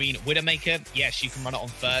 I mean, Widowmaker, yes, you can run it on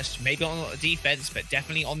first, maybe on defense, but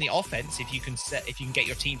definitely on the offense if you can get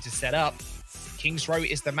your team to set up. King's Row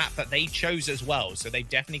is the map that they chose as well, so they've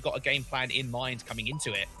definitely got a game plan in mind coming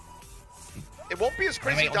into it. It won't be as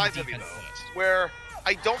crazy dive heavy though, where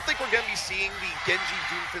I don't think we're going to be seeing the Genji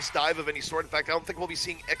Doomfist dive of any sort. In fact, I don't think we'll be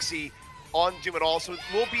seeing Exe on Doom at all, so it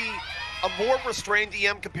will be a more restrained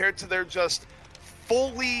EM compared to their just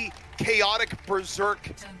fully chaotic berserk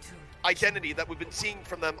identity that we've been seeing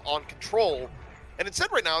from them on Control. And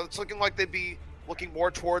instead right now, it's looking like they'd be looking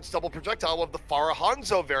more towards double projectile of the Pharah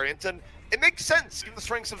Hanzo variant. And it makes sense given the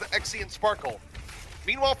strengths of the XE and Sparkle.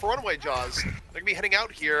 Meanwhile, for RunAway, Jaws, they're going to be heading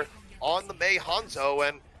out here on the Mei Hanzo.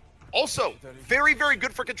 And also, very, very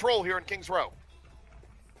good for Control here in King's Row.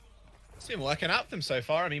 It's been working out for them so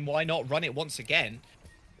far. I mean, why not run it once again?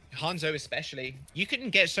 Hanzo especially. You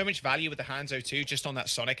can get so much value with the Hanzo too, just on that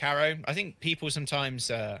Sonic Arrow. I think people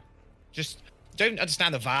sometimes just don't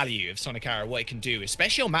understand the value of Sonic Arrow, what it can do,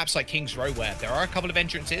 especially on maps like King's Row, where there are a couple of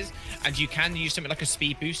entrances, and you can use something like a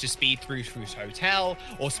speed boost to speed through Hotel,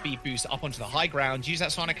 or speed boost up onto the high ground, use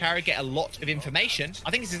that Sonic Arrow, get a lot of information.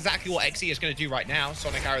 I think it's exactly what XE is going to do right now.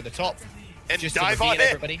 Sonic Arrow at the top. And just dive on it.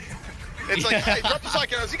 Everybody. It's like, hey, drop the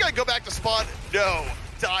Sonic Arrows, you gotta go back to spawn. No,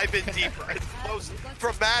 dive in deeper. It's the most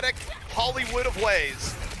dramatic Hollywood of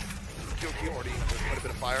ways. QQ already quite a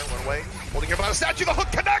bit of fire, went away. Holding here by the statue, the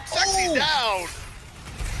hook connects, XE down.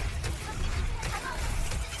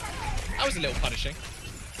 That was a little punishing.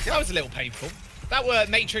 That was a little painful. That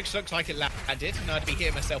Matrix looks like it landed, and I'd be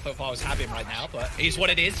hitting myself if I was having right now, but it is what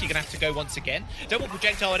it is. You're going to have to go once again. Double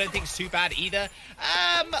projectile I don't think is too bad either,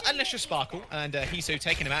 unless you're Sparkle, and Hisu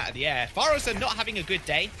taking him out of the air. Pharos are not having a good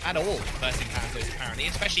day at all versing Hanzo's apparently,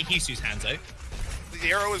 especially Hisu's Hanzo.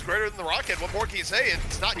 The arrow is greater than the rocket. What more can you say?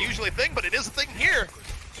 It's not usually a thing, but it is a thing here.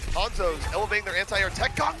 Hanzo's elevating their anti-air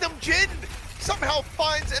tech. Seongnam Jin somehow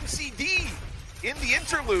finds MCD in the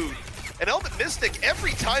interlude. And Element Mystic,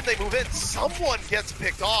 every time they move in, someone gets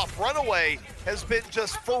picked off. RunAway has been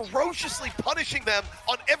just ferociously punishing them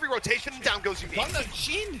on every rotation, and down goes Unique. Seongnam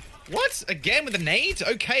Jin! What? Again with a nade?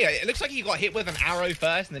 Okay, it looks like he got hit with an arrow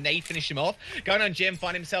first and the nade finished him off. Going on Jim,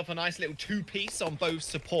 find himself a nice little two-piece on both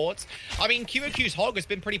supports. I mean, QOQ's hog has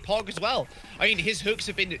been pretty pog as well. I mean, his hooks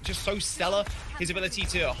have been just so stellar. His ability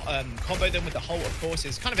to combo them with the Holt, of course,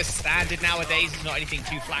 is kind of a standard nowadays. It's not anything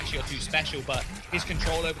too flashy or too special, but his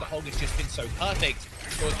control over the hog has just been so perfect.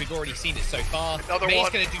 Of course, we've already seen it so far. May's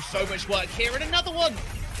going to do so much work here, and another one!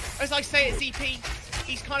 As I say at ZP,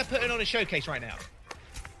 he's kind of putting on a showcase right now.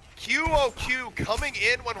 QOQ coming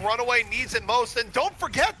in when RunAway needs it most. And don't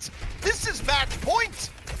forget, this is match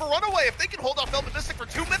point for RunAway. If they can hold off Element Mystic for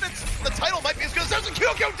 2 minutes, the title might be as good as theirs. And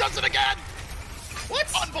QOQ does it again! What?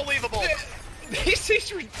 Unbelievable. This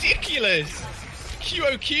is ridiculous.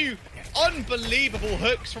 QOQ, unbelievable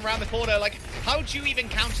hooks from around the corner. Like, how do you even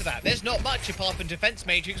counter that? There's not much apart from Defense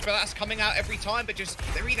Matrix, but that's coming out every time. But just,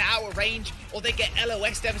 they're either out of range or they get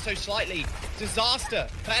LOS'd ever so slightly. Disaster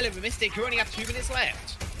for Element Mystic, who only have 2 minutes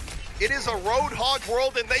left. It is a Roadhog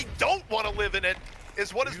world, and they don't want to live in it,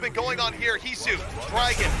 is what has been going on here. Hisu,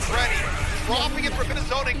 Dragon, ready, dropping it for a bit of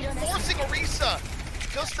zoning, forcing Orisa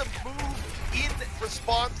just to move in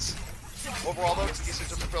response. Overall, though, it's Hisu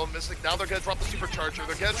just for Mystic. Now they're going to drop the Supercharger.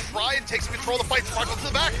 They're going to try and take some control of the fight. Sparkle to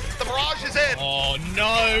the back. The barrage is in. Oh,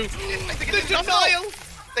 no. I think it's denial.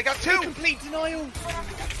 They got 2. Complete denial.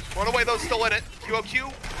 RunAway, though, still in it.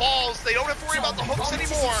 QOQ falls. They don't have to worry about the hooks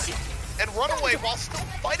anymore. And RunAway, while still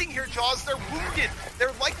fighting here, Jaws, they're wounded.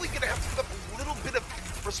 They're likely going to have to put up a little bit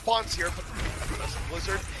of response here, but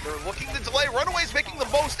Blizzard, they're looking to delay. RunAway's making the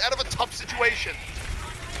most out of a tough situation.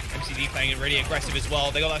 MCD playing it really aggressive as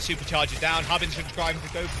well. They got that supercharger down. Hubbins trying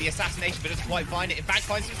to go for the assassination, but doesn't quite find it. In fact,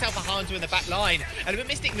 finds himself a Hanzo in the back line. And a bit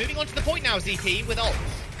Mystic moving on to the point now, ZP, with ult.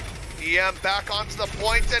 EM back onto the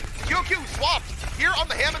point, and QQ swapped. Here on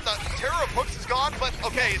the Hammond, the terror of hooks is gone, but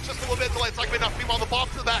okay, it's just a little bit delayed. It's not enough. Meanwhile, the bomb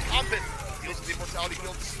to the back. Humpin deals with the immortality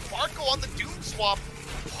field. Sparkle on the Doom swap.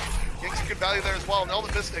 Getting some good value there as well. And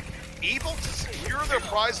Element Mystic able to secure their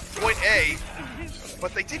prize point A,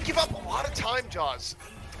 but they did give up a lot of time, Jaws.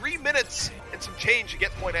 3 minutes and some change to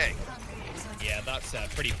get point A. Yeah, that's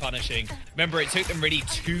pretty punishing. Remember, it took them really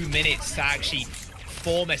 2 minutes to actually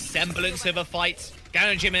form a semblance of a fight.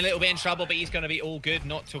 Ganon Jim a little bit in trouble, but he's going to be all good.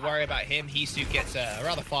 Not to worry about him. Hisu gets a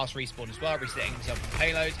rather fast respawn as well, resetting himself with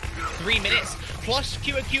payload. 3 minutes, plus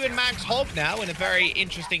QOQ and Max Hog now in a very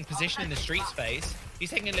interesting position in the street space. He's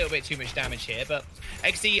taking a little bit too much damage here, but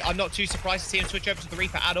XE, I'm not too surprised to see him switch over to the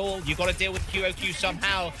Reaper at all. You've got to deal with QOQ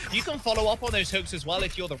somehow. You can follow up on those hooks as well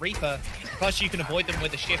if you're the Reaper. Plus, you can avoid them with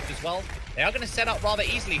the shift as well. They are going to set up rather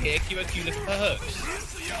easily here. QOQ looking for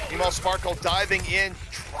hooks. Meanwhile, Sparkle diving in,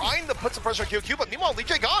 trying to put some pressure on QOQ, but meanwhile,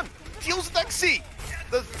 LEGDAY gone. Deals with XE.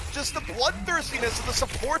 Just the bloodthirstiness of the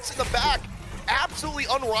supports in the back. Absolutely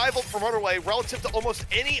unrivaled from RunAway relative to almost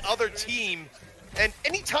any other team. And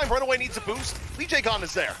anytime RunAway needs a boost, LEGDAY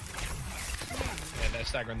is there. And they're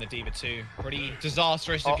staggering the D.Va too. Pretty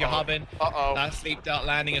disastrous if you're hubbing. That sleep dart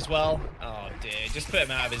landing as well. Oh dear, just put him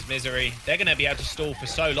out of his misery. They're going to be able to stall for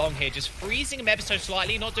so long here, just freezing him ever so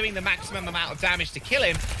slightly, not doing the maximum amount of damage to kill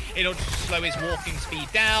him in order to slow his walking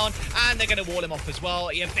speed down, and they're going to wall him off as well.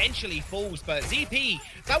 He eventually falls, but ZP,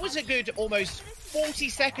 that was a good almost 40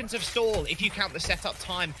 seconds of stall if you count the setup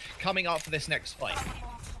time coming up for this next fight.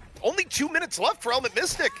 Only 2 minutes left for Element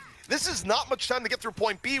Mystic. This is not much time to get through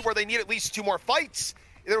point B, where they need at least 2 more fights.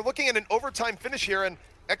 They're looking at an overtime finish here, and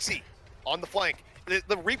Xe on the flank.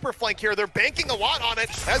 The Reaper flank here, they're banking a lot on it.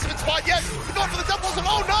 Hasn't been spotted yet. He's going for the doubles, and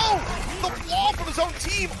oh no! The wall from his own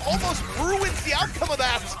team almost ruins the outcome of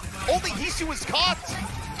that. Only Hisu was caught.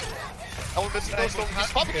 Element Mystic goes to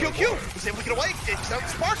he's popping QQ. He's able to get away. It's out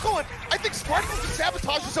Sparkle, and I think Sparkle can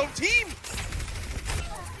sabotage his own team.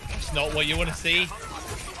 That's not what you want to see.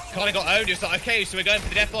 Kind of got owned, just like, okay, so we're going for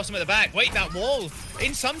the Death Blossom at the back. Wait, that wall.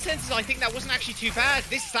 In some senses, I think that wasn't actually too bad.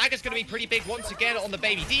 This stagger's going to be pretty big once again on the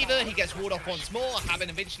baby D.Va. He gets walled off once more. Haven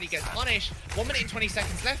eventually gets punished. 1 minute and 20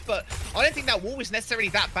 seconds left, but I don't think that wall was necessarily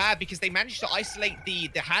that bad because they managed to isolate the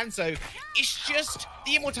Hanzo. It's just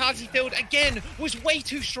the Immortality field, again, was way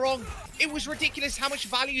too strong. It was ridiculous how much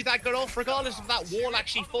value that got off, regardless of that wall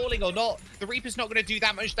actually falling or not. The Reaper's not going to do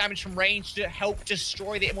that much damage from range to help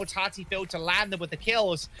destroy the Immortality field to land them with the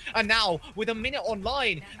kills. And now, with a minute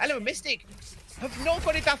online, Element Mystic have not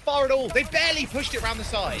got it that far at all. They barely pushed it around the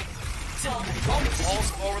side.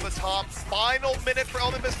 Balls over the top. Final minute for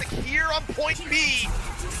Element Mystic here on point B.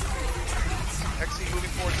 Xe moving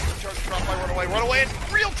forward. Charge drop by RunAway. RunAway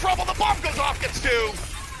in real trouble. The bomb goes off, gets 2.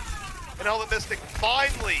 And Element Mystic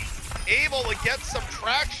finally able to get some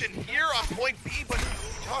traction here on point B, but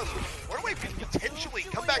RunAway can potentially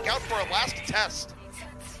come back out for a last test.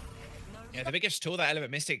 Yeah, the biggest tool that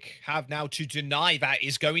Element Mystic have now to deny that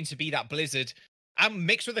is going to be that Blizzard. And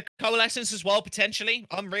mixed with the Coalescence as well, potentially.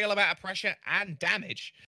 Unreal amount of pressure and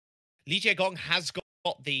damage. LeGday has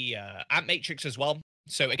got the Ant Matrix as well.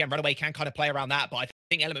 So again, RunAway can kind of play around that, but I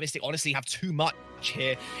think Element Mystic honestly have too much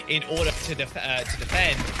here in order to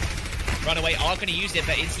defend. RunAway are going to use it,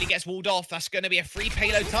 but instantly gets walled off. That's going to be a free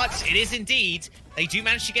payload touch. It is indeed. They do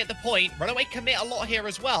manage to get the point. RunAway commit a lot here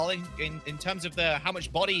as well in terms of how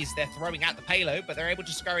much bodies they're throwing at the payload, but they're able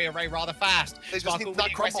to scurry away rather fast. They just need to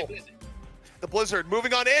not crumble. The Blizzard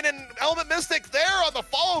moving on in, and Element Mystic there on the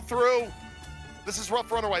follow-through. This is rough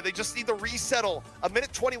for RunAway. They just need to resettle. 1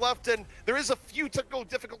 minute 20 left, and there is a few technical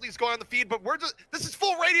difficulties going on the feed, but this is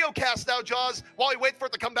full radio cast now, Jaws, while we wait for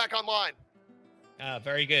it to come back online.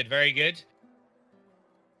 Very good, very good.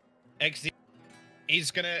 Xe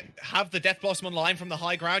is going to have the Death Blossom online from the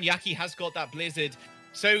high ground. Yaki has got that Blizzard.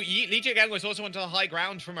 So LeGday was also onto the high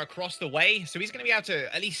ground from across the way, so he's going to be able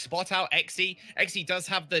to at least spot out Xe. Xe does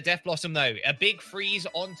have the Death Blossom, though. A big freeze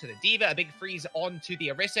onto the D.Va, a big freeze onto the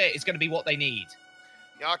Orisa is going to be what they need.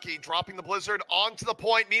 Yaki dropping the Blizzard onto the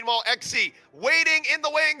point. Meanwhile, Xe waiting in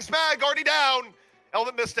the wings. Mag already down.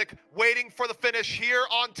 Element Mystic waiting for the finish here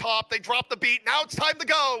on top. They drop the beat. Now it's time to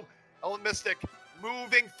go. Element Mystic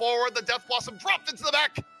moving forward. The Death Blossom dropped into the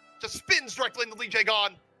back. Just spins directly into LeGday.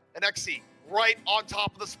 And Xe right on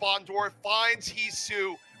top of the spawn door finds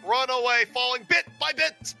Hisu. RunAway falling bit by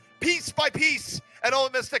bit, piece by piece. And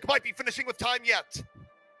Element Mystic might be finishing with time yet.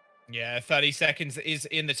 Yeah, 30 seconds is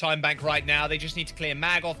in the time bank right now. They just need to clear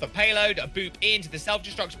Mag off the payload. A boop into the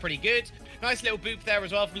self-destruct's pretty good. Nice little boop there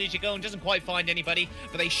as well from LeGday. Doesn't quite find anybody,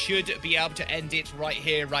 but they should be able to end it right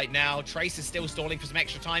here, right now. Trace is still stalling for some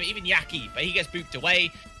extra time. Even Yaki, but he gets booped away.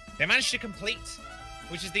 They managed to complete,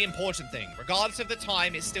 which is the important thing. Regardless of the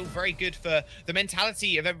time, it's still very good for the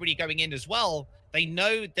mentality of everybody going in as well. They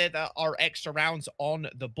know that there are extra rounds on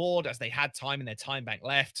the board as they had time in their time bank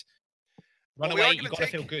left. RunAway, you've got to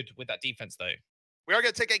feel good with that defense, though. We are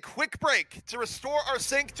going to take a quick break to restore our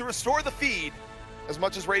sync, to restore the feed. As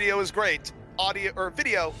much as radio is great, audio or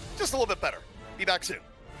video, just a little bit better. Be back soon.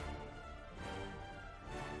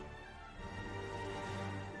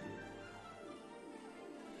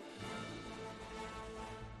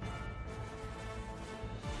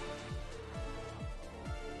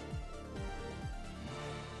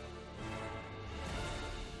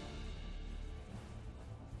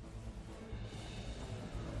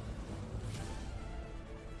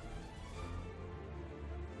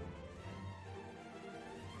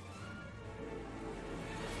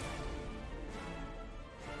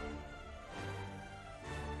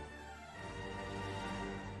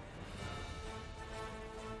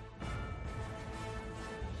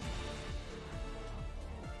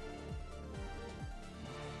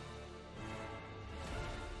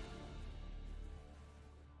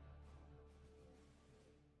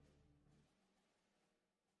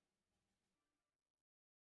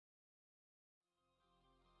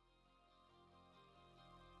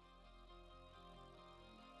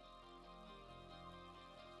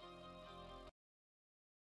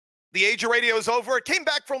 The age of radio is over. It came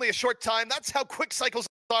back for only a short time. That's how quick cycles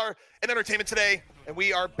are in entertainment today. And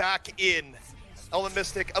we are back in. Element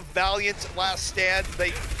Mystic, a valiant last stand.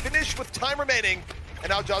 They finish with time remaining. And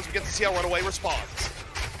now, Jaws, we get to see how RunAway responds.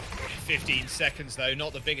 15 seconds, though.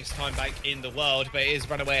 Not the biggest time bank in the world, but it is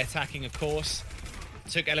RunAway attacking, of course.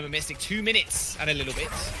 Took Element Mystic 2 minutes and a little bit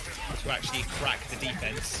to actually crack the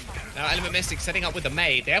defense. Now, Element Mystic setting up with the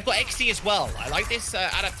Maid. They have got XC as well. I like this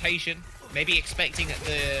adaptation. Maybe expecting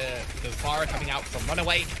the fire coming out from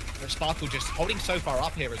RunAway. But Sparkle just holding so far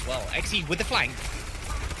up here as well. XC with the flank.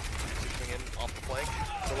 Coming in off the flank.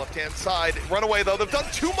 The left-hand side. RunAway, though, they've done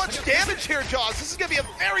too much damage here, Jaws. This is going to be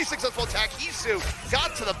a very successful attack. Hisu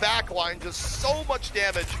got to the back line. Just so much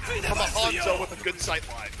damage from a Hanzo with a good sight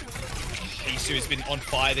line. Hisu has been on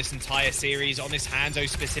fire this entire series, on this Hanzo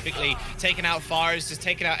specifically, taking out fires, just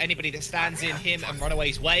taking out anybody that stands in him and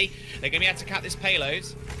RunAway's way. They're going to be able to cap this payload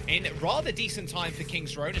in rather decent time for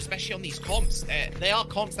King's Road, especially on these comps. They are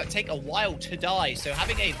comps that take a while to die, so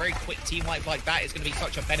having a very quick team wipe like that is going to be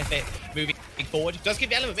such a benefit moving forward. It does give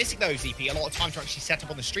the Element Mystic, though, ZP, a lot of time to actually set up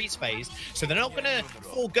on the streets phase, so they're not going to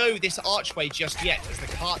forego this archway just yet, as the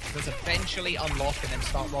cart does eventually unlock and then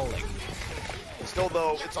start rolling. Still,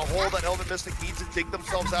 though, it's a hole that Element Mystic needs to dig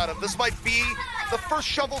themselves out of. This might be the first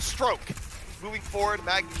shovel stroke. Moving forward,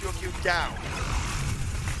 Mag and QOQ down.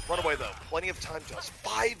 RunAway, though, plenty of time, just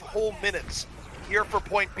 5 whole minutes here for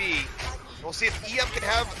point B. We'll see if EM can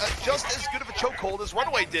have just as good of a chokehold as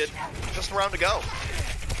RunAway did. Just a round to go.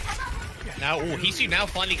 Now, Hisu now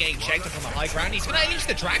finally getting checked up on the high ground. He's going to unleash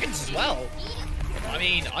the dragons as well. I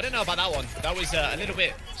mean, I don't know about that one. That was a little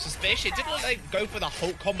bit suspicious. It didn't look like go for the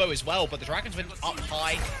Hulk combo as well, but the dragons went up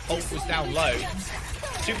high, Hulk was down low.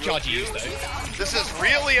 Supercharge used, though. This is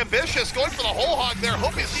really ambitious, going for the whole hog there,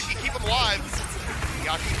 hoping to see if he can keep him alive.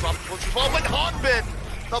 Yaki dropped the as well, but Hogbin,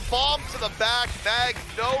 the bomb to the back, Mag,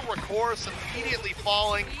 no recourse, immediately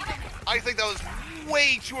falling. I think that was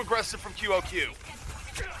way too aggressive from QOQ.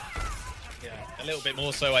 Yeah, a little bit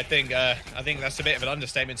more so, I think. I think that's a bit of an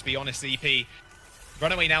understatement, to be honest, EP.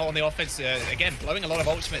 RunAway now on the offense, again, blowing a lot of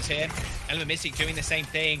ultimates here. Element Mystic doing the same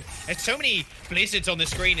thing. There's so many blizzards on the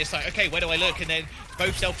screen. It's like, okay, where do I look? And then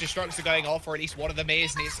both self-destructs are going off, or at least one of them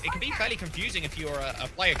is. And it can be fairly confusing if you're a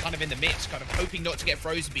player kind of in the mix, kind of hoping not to get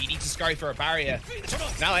frozen, but you need to scurry through a barrier.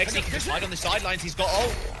 Now XE can just hide on the sidelines. He's got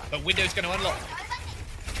ult, but Window's going to unlock.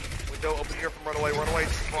 Window open here from RunAway.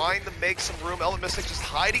 RunAway trying to make some room. Element Mystic just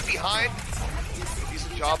hiding behind.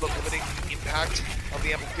 Decent job of limiting the impact of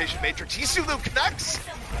the amplification matrix. Hisulu connects,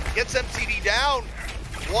 gets MTD down.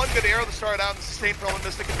 One good arrow to start out, and sustain for Element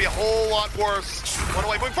Mystic could be a whole lot worse.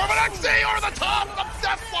 RunAway moving forward, XC over the top. The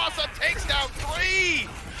Death Blossom takes down 3.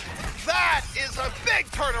 That is a big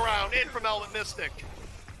turnaround in from Element Mystic.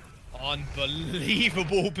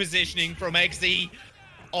 Unbelievable positioning from XE.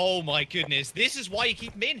 Oh my goodness, this is why you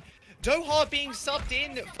keep him in. Doha being subbed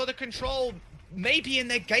in for the control, maybe in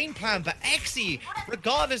their game plan, but XE,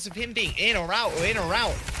 regardless of him being in or out,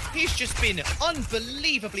 he's just been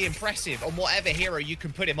unbelievably impressive on whatever hero you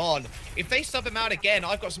can put him on. If they sub him out again,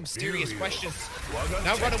 I've got some serious questions.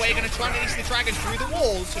 Now RunAway going to try and release the dragons through the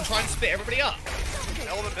walls and try and split everybody up.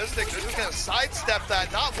 Element Mystic, they're just going to sidestep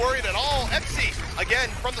that, not worried at all. XE, again,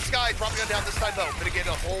 from the sky, dropping gun down this time though,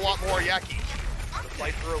 mitigating a whole lot more. Yaki, the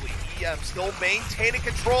fight early. EM still maintaining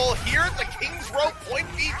control here at the King's Row point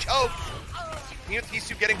B choke.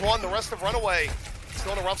 Hisu getting one, the rest of RunAway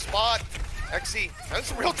still in a rough spot. XE having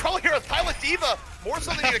some real trouble here with Pilot Diva. More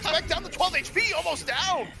so than you'd expect, down to 12 HP, almost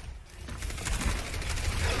down.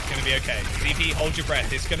 It's going to be okay. ZP, hold your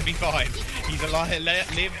breath. It's going to be fine. He's alive,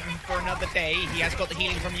 live for another day. He has got the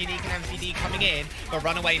healing from Unique and MCD coming in. But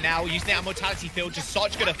RunAway now using that Mortality Field, just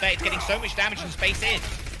such good effect, getting so much damage and space in.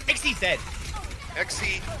 XE's dead.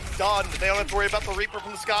 XE done. They don't have to worry about the Reaper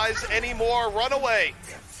from the skies anymore. RunAway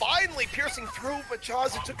finally piercing through, but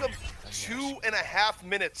Jaws, it took them 2.5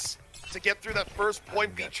 minutes to get through that first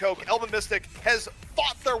point B choke. Element Mystic has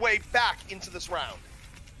fought their way back into this round.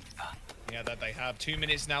 Yeah, that they have 2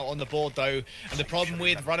 minutes now on the board though, and the problem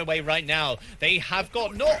with RunAway right now, they have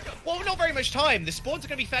got not very much time. The spawns are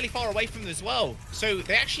going to be fairly far away from them as well, so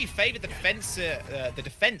they actually favor the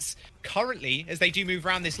defense currently as they do move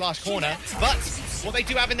around this last corner. But what they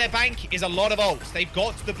do have in their bank is a lot of ults. They've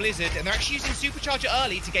got the Blizzard, and they're actually using Supercharger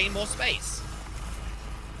early to gain more space.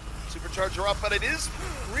 Supercharger up, but it is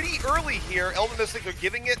pretty early here. Element Mystic, they're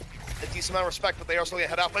giving it a decent amount of respect, but they are still going to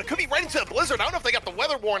head out. But it could be right into the Blizzard. I don't know if they got the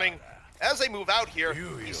weather warning as they move out here.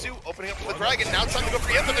 Hisu opening up for the Dragon. Now it's time to go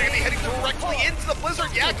for the end, but they're going to be heading directly into the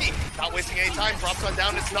Blizzard. Yaki not wasting any time. Drops on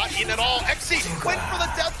down. It's not in at all. XE went for the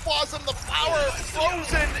Death Blossom. The flower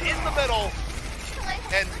frozen in the middle.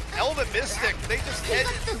 And Element Mystic, they just head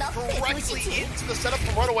directly into the setup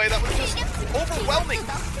from RunAway that was just overwhelming.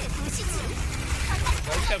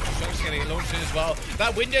 Self-destruct's getting launched in as well.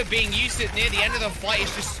 That window being used near the end of the fight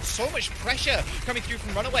is just so much pressure coming through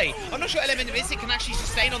from RunAway. I'm not sure Element Mystic can actually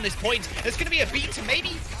sustain on this point. There's going to be a beat to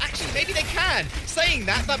maybe they can. Saying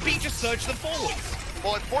that beat just surged them forward.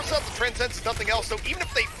 Well, it forces out the Transcends to nothing else, so even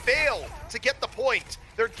if they fail to get the point,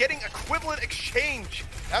 they're getting equivalent exchange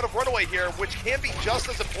out of RunAway here, which can be just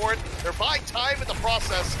as important. They're buying time in the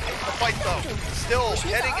process. The fight, though, still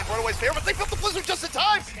heading in RunAway's favor, but they built the Blizzard just in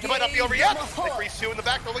time. It might not be over yet. They freeze 2 in the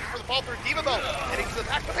back. They're looking for the fall through D.Va, though. Heading to the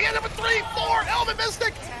back, but they end up with 3, 4. Element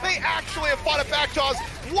Mystic, they actually have fought it back, Jaws.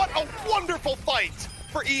 What a wonderful fight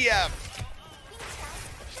for EM.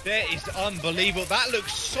 That is unbelievable. That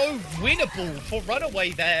looks so winnable for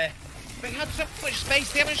RunAway there. They had so much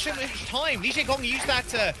space, they haven't so much time. LeGday Gong used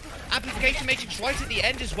that amplification matrix right at the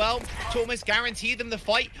end as well to almost guarantee them the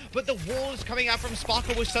fight, but the walls coming out from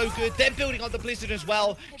Sparkle was so good. They're building on the Blizzard as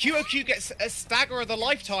well. QOQ gets a stagger of the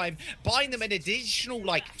lifetime, buying them an additional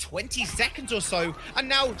like 20 seconds or so. And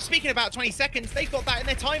now, speaking about 20 seconds, they've got that in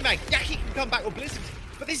their time bank. Yaki can come back with Blizzard.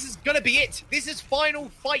 But this is going to be it. This is final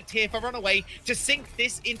fight here for RunAway to sink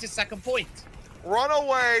this into second point.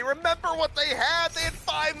 RunAway, remember what they had? They had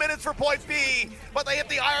 5 minutes for point B, but they hit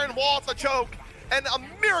the iron wall at the choke, and a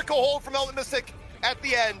miracle hold from Element Mystic at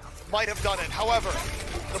the end might have done it. However,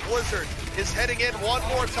 the Blizzard is heading in one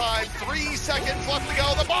more time. 3 seconds left to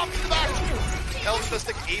go. The bomb to the back. Element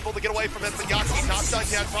Mystic able to get away from it, but Yaki not done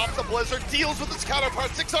yet. Drops the Blizzard, deals with its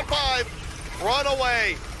counterpart. 6 on 5.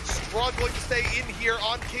 RunAway struggling to stay in here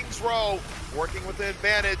on King's Row, working with the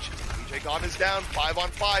advantage. LeGday Gong is down, 5 on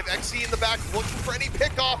 5. XE in the back looking for any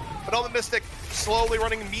pickoff, but Element Mystic slowly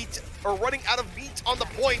running out of meat on the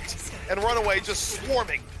point, and RunAway just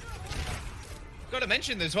swarming. Got to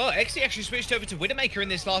mention as well, XE actually switched over to Widowmaker in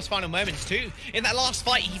this last final moments too. In that last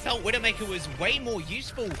fight, he felt Widowmaker was way more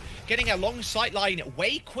useful, getting a long sight line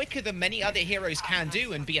way quicker than many other heroes can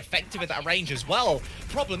do and be effective at that range as well.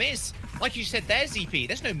 Problem is, like you said there, ZP,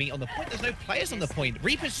 there's no meat on the point, there's no players on the point.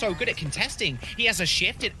 Reaper's so good at contesting. He has a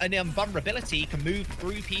shift and invulnerability, can move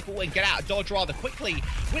through people and get out of dodge rather quickly.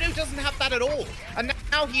 Widow doesn't have that at all. And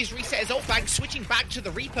now he's reset his ult bank, switching back to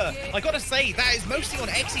the Reaper. I gotta say, that is mostly on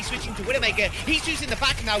XE switching to Widowmaker. He's using the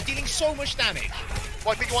back now, dealing so much damage.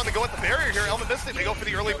 Well, I think you want to go at the barrier here. Element Mystic, they go for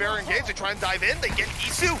the early barrier engage. They try and dive in. They get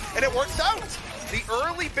Isu, and it works out. The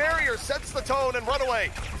early barrier sets the tone, and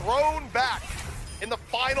RunAway thrown back. In the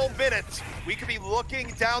final minute, we could be looking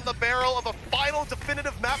down the barrel of a final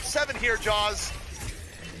definitive map 7 here, Jaws.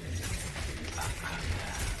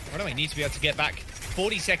 RunAway needs to be able to get back.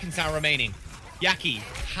 40 seconds now remaining. Yaki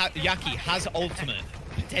has ultimate.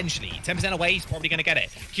 Potentially. 10% away, he's probably going to get it.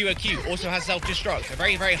 QOQ also has self-destruct. A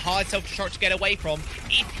very, very hard self-destruct to get away from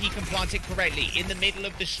if he can plant it correctly. In the middle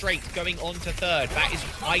of the straight, going on to third. That is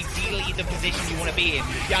ideally the position you want to be in.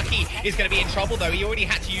 Yaki is going to be in trouble, though. He already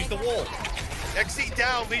had to use the wall. XE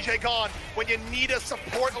down, LeGday Gong. When you need a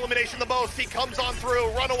support elimination the most, he comes on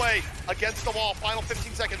through. RunAway against the wall. Final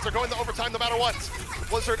 15 seconds. They're going to overtime no matter what.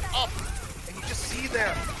 Blizzard up. And you just see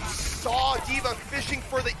there, saw D.Va fishing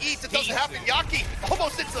for the eats. It doesn't happen. Yaki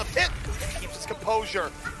almost into the pit. Keeps his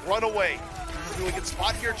composure. RunAway. Really good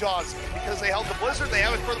spot here, Jaws. Because they held the Blizzard, they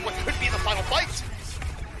have it for what could be the final fight.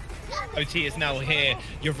 OT is now here.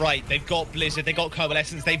 You're right. They've got Blizzard. They've got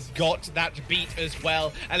Coalescence. They've got that beat as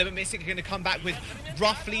well. Element Mystic are going to come back with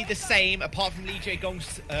roughly the same, apart from LeGday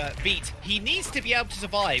Gong's beat. He needs to be able to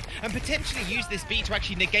survive and potentially use this beat to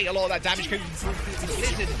actually negate a lot of that damage coming from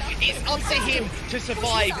Blizzard. It's up to him to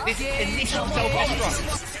survive this initial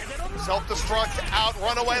self-destruct. Self-destruct out.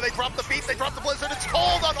 RunAway. They drop the beat. They drop the Blizzard. It's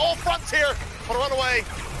cold on all fronts here. But RunAway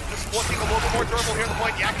just looking a little bit more durable here at the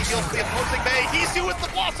point. Yaki deals with the opposing May. He's doing the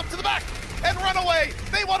blossom to the back. And RunAway,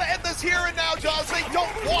 they want to end this here and now, Jaws. They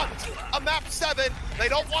don't want a map 7. They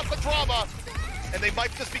don't want the drama. And they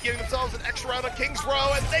might just be giving themselves an extra round on King's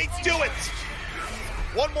Row, and they do it.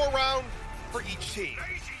 One more round for each team.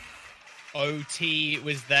 OT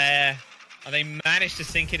was there, and they managed to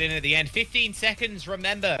sink it in at the end. 15 seconds,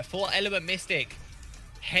 remember, for Element Mystic.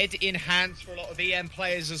 Head in hands for a lot of EM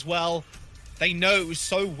players as well. They know it was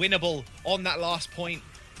so winnable on that last point.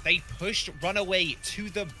 They pushed RunAway to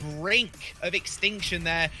the brink of extinction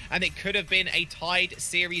there, and it could have been a tied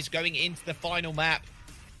series going into the final map.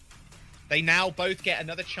 They now both get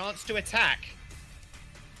another chance to attack.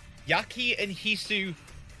 Yaki and Hisu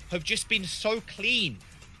have just been so clean.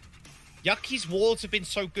 Yaki's walls have been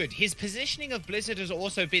so good. His positioning of Blizzard has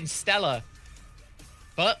also been stellar.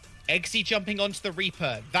 But Eggsy jumping onto the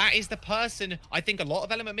Reaper. That is the person I think a lot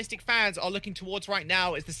of Element Mystic fans are looking towards right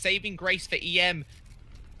now as the saving grace for EM.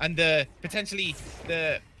 and potentially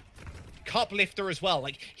the cup lifter as well.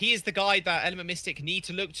 Like, he is the guy that Element Mystic need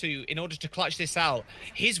to look to in order to clutch this out.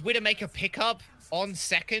 His Widowmaker pickup on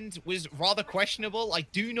second was rather questionable. I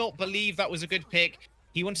do not believe that was a good pick.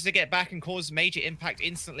 He wanted to get back and cause major impact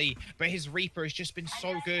instantly, but his Reaper has just been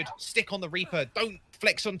so good. Stick on the Reaper. Don't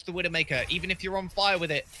flex onto the Widowmaker. Even if you're on fire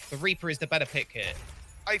with it, the Reaper is the better pick here.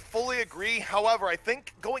 I fully agree. However, I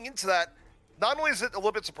think going into that, not only is it a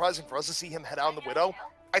little bit surprising for us to see him head out on the Widow,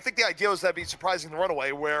 I think the idea was that'd be surprising the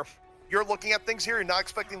RunAway, where you're looking at things here, you're not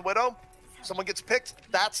expecting Widow, someone gets picked,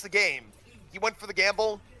 that's the game. He went for the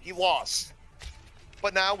gamble, he lost.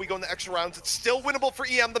 But now we go into extra rounds. It's still winnable for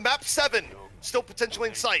EM. The map 7, still potentially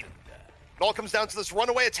in sight. It all comes down to this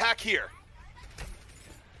RunAway attack here.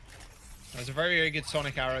 That was a very, very good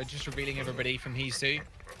Sonic Arrow, just revealing everybody from Hisu.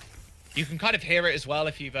 You can kind of hear it as well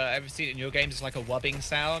if you've ever seen it in your games. It's like a wubbing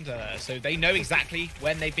sound, so they know exactly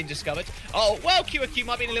when they've been discovered. Oh, well, QQ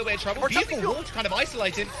might be in a little bit of trouble. Beautiful wall to kind of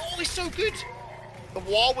isolate him. Oh, he's so good. The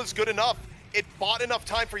wall was good enough. It bought enough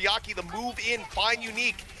time for Yaki to move in, find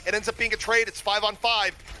Unique. It ends up being a trade. It's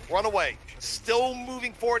 5-on-5. RunAway still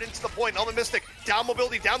moving forward into the point. Element Mystic, down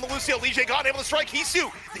mobility, down the Lucio. LEGDAY gone, able to strike.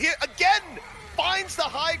 Hisu, here again, finds the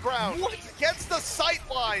high ground. What? Gets the sight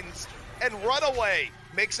lines, and RunAway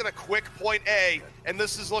makes it a quick point A. And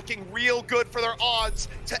this is looking real good for their odds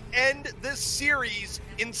to end this series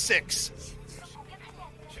in 6.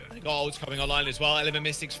 Goals coming online as well. Element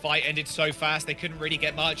Mystic's fight ended so fast they couldn't really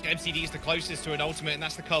get much. MCD is the closest to an ultimate, and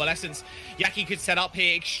that's the Coalescence. Yaki could set up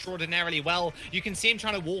here extraordinarily well. You can see him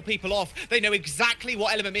trying to wall people off. They know exactly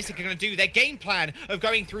what Element Mystic are going to do. Their game plan of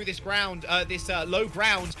going through this ground, low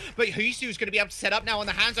ground, but Hisu is going to be able to set up now on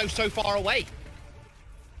the Hanzo so far away.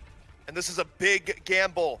 And this is a big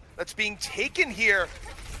gamble that's being taken here.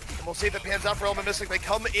 And we'll see if it pans out for Element Mystic. They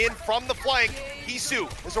come in from the flank.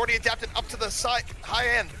 Hisu has already adapted up to the side, high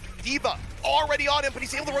end. Diva already on him, but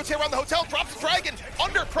he's able to rotate around the hotel, drops the Dragon,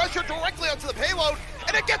 under pressure directly onto the payload,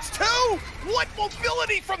 and it gets 2! What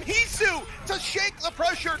mobility from Hisu to shake the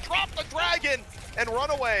pressure, drop the Dragon, and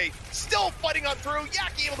RunAway still fighting on through.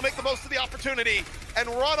 Yaki able to make the most of the opportunity, and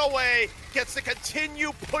RunAway gets to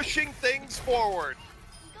continue pushing things forward.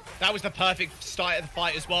 That was the perfect start of the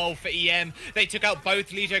fight as well for EM. They took out both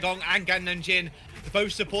Lijiagong and Gangnam Jin.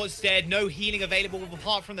 Both supports dead, no healing available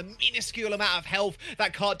apart from the minuscule amount of health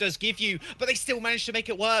that card does give you, but they still managed to make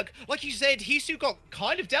it work. Like you said, Hisu got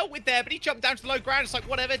kind of dealt with there, but he jumped down to the low ground. It's like,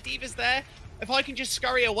 whatever, Diva's there. If I can just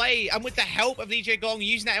scurry away, and with the help of Lijiagong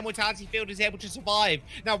using that immortality field, is able to survive.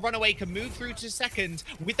 Now RunAway can move through to second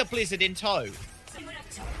with the Blizzard in tow.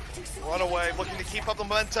 RunAway looking to keep up the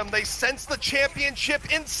momentum. They sense the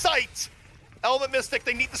championship in sight. Element Mystic,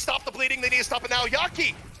 they need to stop the bleeding. They need to stop it now.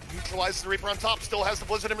 Yaki neutralizes the Reaper on top, still has the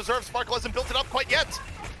Blizzard in reserve. Sparkle hasn't built it up quite yet.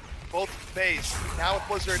 Both phase. Now with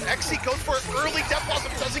Blizzard. XC goes for an early Death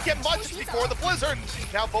Blossom, doesn't get much before the Blizzard.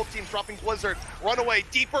 Now both teams dropping Blizzard. RunAway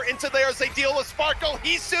deeper into there as they deal with Sparkle.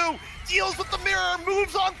 Hisu deals with the mirror,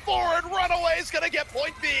 moves on forward. RunAway is gonna get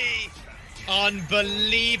point B.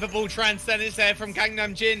 Unbelievable transcendence there from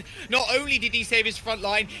Gangnam Jin. Not only did he save his front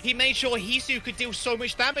line, he made sure Hisu could deal so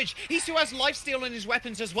much damage. Hisu has lifesteal in his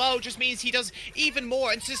weapons as well, just means he does even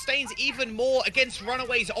more and sustains even more against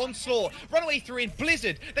RunAway's onslaught. RunAway threw in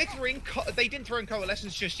Blizzard. They didn't throw in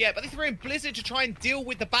Coalescence just yet, but they threw in Blizzard to try and deal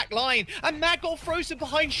with the back line. And Matt got frozen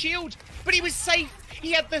behind shield, but he was safe.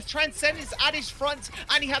 He had the Transcendence at his front,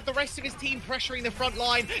 and he had the rest of his team pressuring the front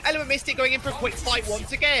line. Element Mystic going in for a quick fight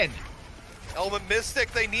once again. Element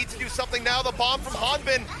Mystic, they need to do something now. The bomb from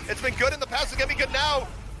Hanbin, it's been good in the past, it's gonna be good now.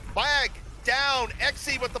 Bag down,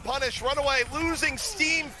 Xe with the punish. RunAway losing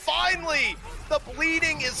steam, finally. The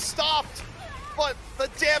bleeding is stopped, but the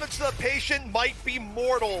damage to the patient might be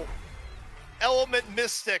mortal. Element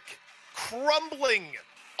Mystic crumbling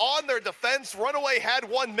on their defense. RunAway had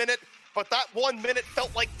 1 minute, but that 1 minute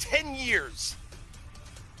felt like 10 years.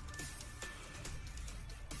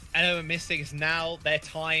 Element Mystic is now their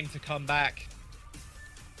time to come back.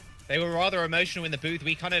 They were rather emotional in the booth.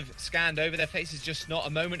 We kind of scanned over their faces just not a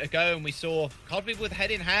moment ago, and we saw Codweave with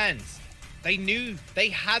head in hands. They knew they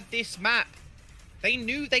had this map. They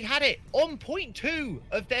knew they had it on point 2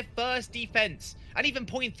 of their first defense, and even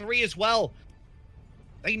point 3 as well.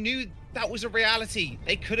 They knew that was a reality.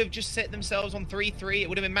 They could have just set themselves on 3-3. It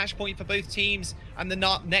would have been match point for both teams, and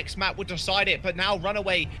the next map would decide it. But now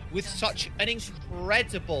RunAway, with such an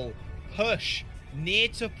incredible push near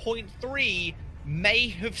to point 3, may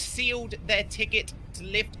have sealed their ticket to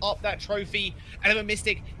lift up that trophy. Element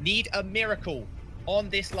Mystic need a miracle on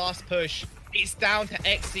this last push. It's down to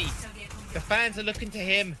Xe. The fans are looking to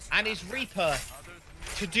him and his Reaper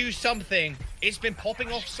to do something. It's been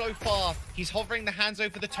popping off so far. He's hovering the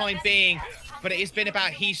Hanzo for the time being, but it has been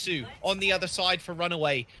about Hisu on the other side for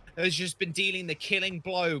RunAway. Has just been dealing the killing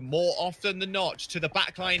blow more often than not to the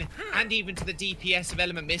backline and even to the DPS of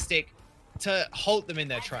Element Mystic to halt them in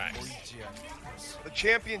their tracks. The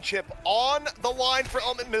championship on the line for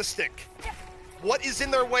Element Mystic. What is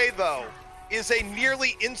in their way, though, is a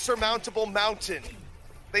nearly insurmountable mountain.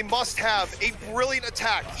 They must have a brilliant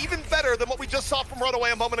attack, even better than what we just saw from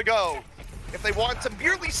RunAway a moment ago, if they want to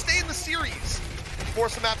merely stay in the series and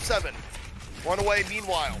force a map 7. RunAway,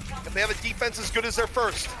 meanwhile, if they have a defense as good as their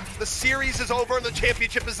first, the series is over and the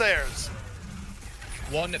championship is theirs.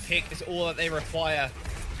 One pick is all that they require.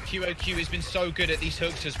 QOQ has been so good at these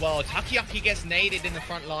hooks as well. Takoyaki gets naded in the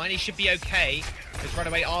front line. He should be okay, as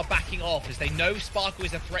RunAway are backing off, as they know Sparkle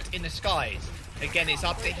is a threat in the skies. Again, it's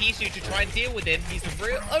up to Hisu to try and deal with him. He's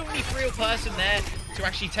the only real person there to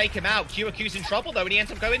actually take him out. QOQ's in trouble, though, and he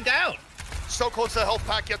ends up going down. So close to the health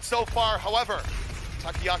pack yet so far. However,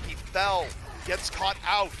 Takoyaki fell, gets caught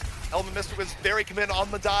out. Element Mystic was very committed on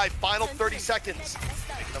the dive. Final 30 seconds.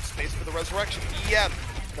 Make enough space for the resurrection. EM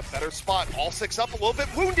in a better spot. All 6 up, a little bit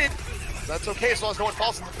wounded. That's okay as long as no one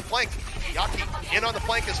falls into the flank. Yaki in on the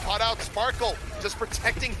flank is caught out. Sparkle just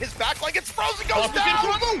protecting his back like it's frozen. Goes down.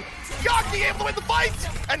 Yaki able to win the fight.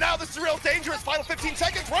 And now this is real dangerous. Final 15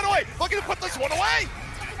 seconds. RunAway looking to put this one away.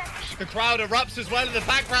 The crowd erupts as well in the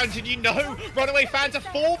background, and you know RunAway fans are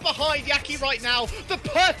fall behind Yaki right now. The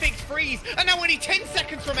perfect freeze, and now only 10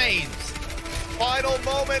 seconds remains. Final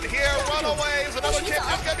moment here. RunAway is another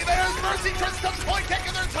champion. Gonna be theirs. Mercy tries to touch the point,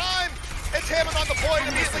 taking their time. It's Hammond on the point,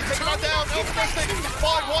 immediately taking on down. Element Mystic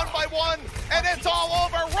falling one by one, and it's all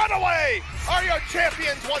over. RunAway are your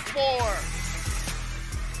champions once more.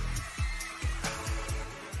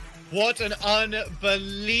 What an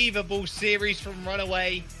unbelievable series from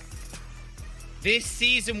RunAway. This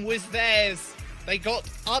season was theirs. They got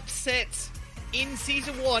upset in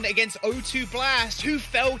Season 1 against O2 Blast, who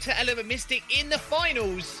fell to Element Mystic in the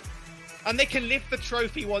finals, and they can lift the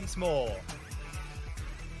trophy once more.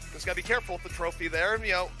 Just gotta be careful with the trophy there.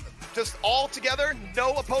 You know, just all together,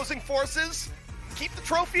 no opposing forces. Keep the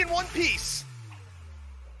trophy in one piece.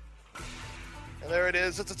 And there it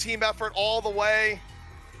is. It's a team effort all the way.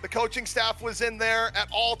 The coaching staff was in there at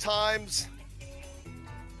all times.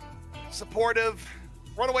 Supportive.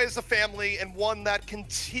 RunAway is a family, and one that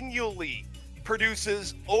continually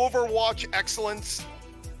produces Overwatch excellence.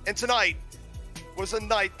 And tonight was a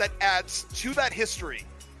night that adds to that history,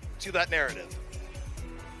 to that narrative.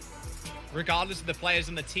 Regardless of the players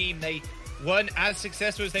on the team, they weren't as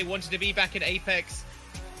successful as they wanted to be back in Apex.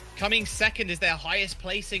 Coming second is their highest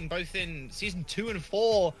placing, both in Season 2 and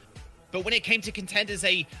 4. But when it came to Contenders,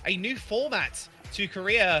 a new format to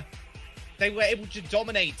Korea, they were able to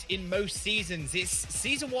dominate in most seasons. It's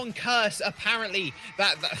Season 1 curse, apparently.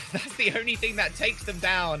 That's the only thing that takes them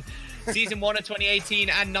down. Season 1 of 2018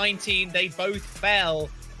 and 19, they both fell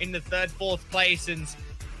in the 3rd, 4th place. And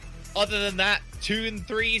other than that, 2 and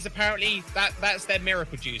 3s, apparently, that's their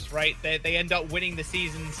miracle juice, right? They end up winning the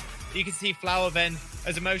seasons. You can see Flowerven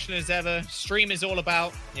as emotional as ever. Stream is all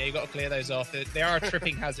about. Yeah, you got to clear those off. They are a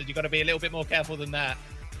tripping hazard. You got to be a little bit more careful than that.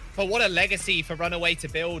 But what a legacy for RunAway to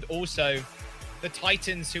build. Also, the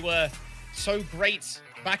Titans, who were so great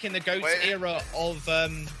back in the GOATS era of...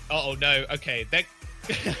 oh, no. Okay.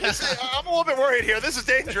 I'm a little bit worried here. This is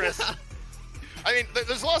dangerous. I mean,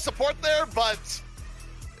 there's a lot of support there, but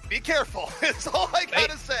be careful. It's all I got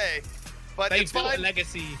to say. But they it's built fine. a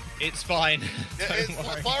legacy. It's fine.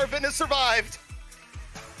 Flowerven has survived.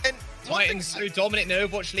 And Titans so dominant in the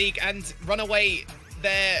Overwatch League, and RunAway,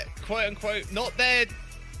 their quote-unquote, not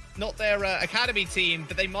their academy team,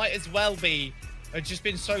 but they might as well be, have just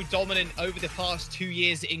been so dominant over the past 2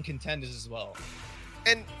 years in Contenders as well.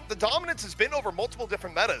 And the dominance has been over multiple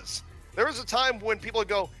different metas. There was a time when people would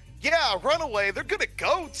go, yeah, RunAway, they're good at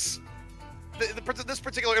GOATs, this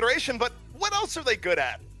particular iteration, but what else are they good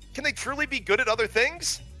at? Can they truly be good at other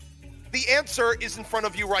things? The answer is in front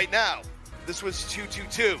of you right now. This was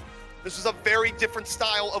 2-2-2. This was a very different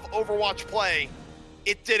style of Overwatch play.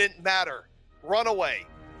 It didn't matter. RunAway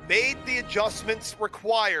made the adjustments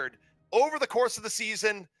required over the course of the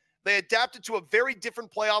season. They adapted to a very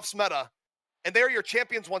different playoffs meta, and they're your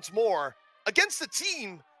champions once more against a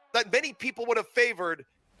team that many people would have favored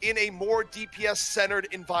in a more DPS-centered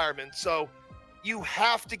environment. So you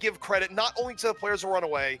have to give credit not only to the players of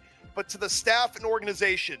RunAway, but to the staff and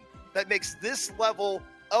organization that makes this level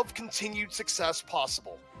of continued success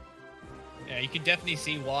possible. Yeah, you can definitely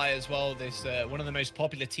see why as well. There's one of the most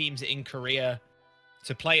popular teams in Korea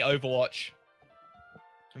to play Overwatch.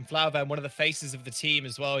 And Flowerven, one of the faces of the team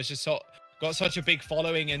as well, is just got such a big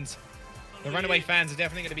following, and the RunAway fans are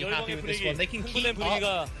definitely going to be happy with this one. They can keep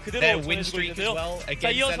up their win streak as well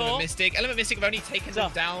against Element Mystic. Element Mystic have only taken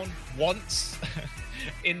them down once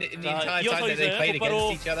in the entire time that they played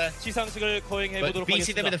against each other. But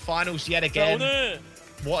beating them in the finals yet again,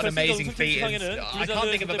 what an amazing feat. And I can't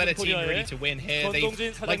think of a better team really to win here.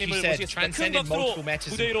 They've, like you said, transcended multiple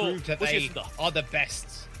metas and proved that they are the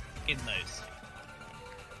best in those.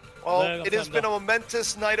 Well, it has been a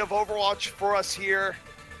momentous night of Overwatch for us here.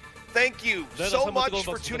 Thank you so much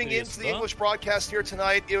for tuning in to the English broadcast here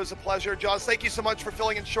tonight. It was a pleasure. Joss, thank you so much for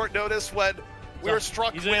filling in short notice when we were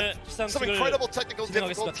struck with some incredible technical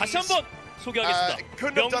difficulties.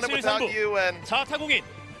 Couldn't have done it without you, and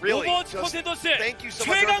really, just thank you so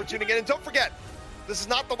much for tuning in. And don't forget, this is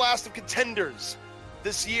not the last of Contenders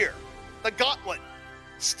this year. The gauntlet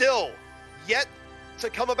still yet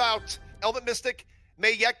to come about. Element Mystic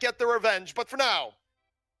may yet get their revenge, but for now,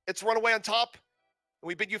 it's RunAway on top, and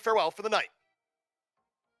we bid you farewell for the night.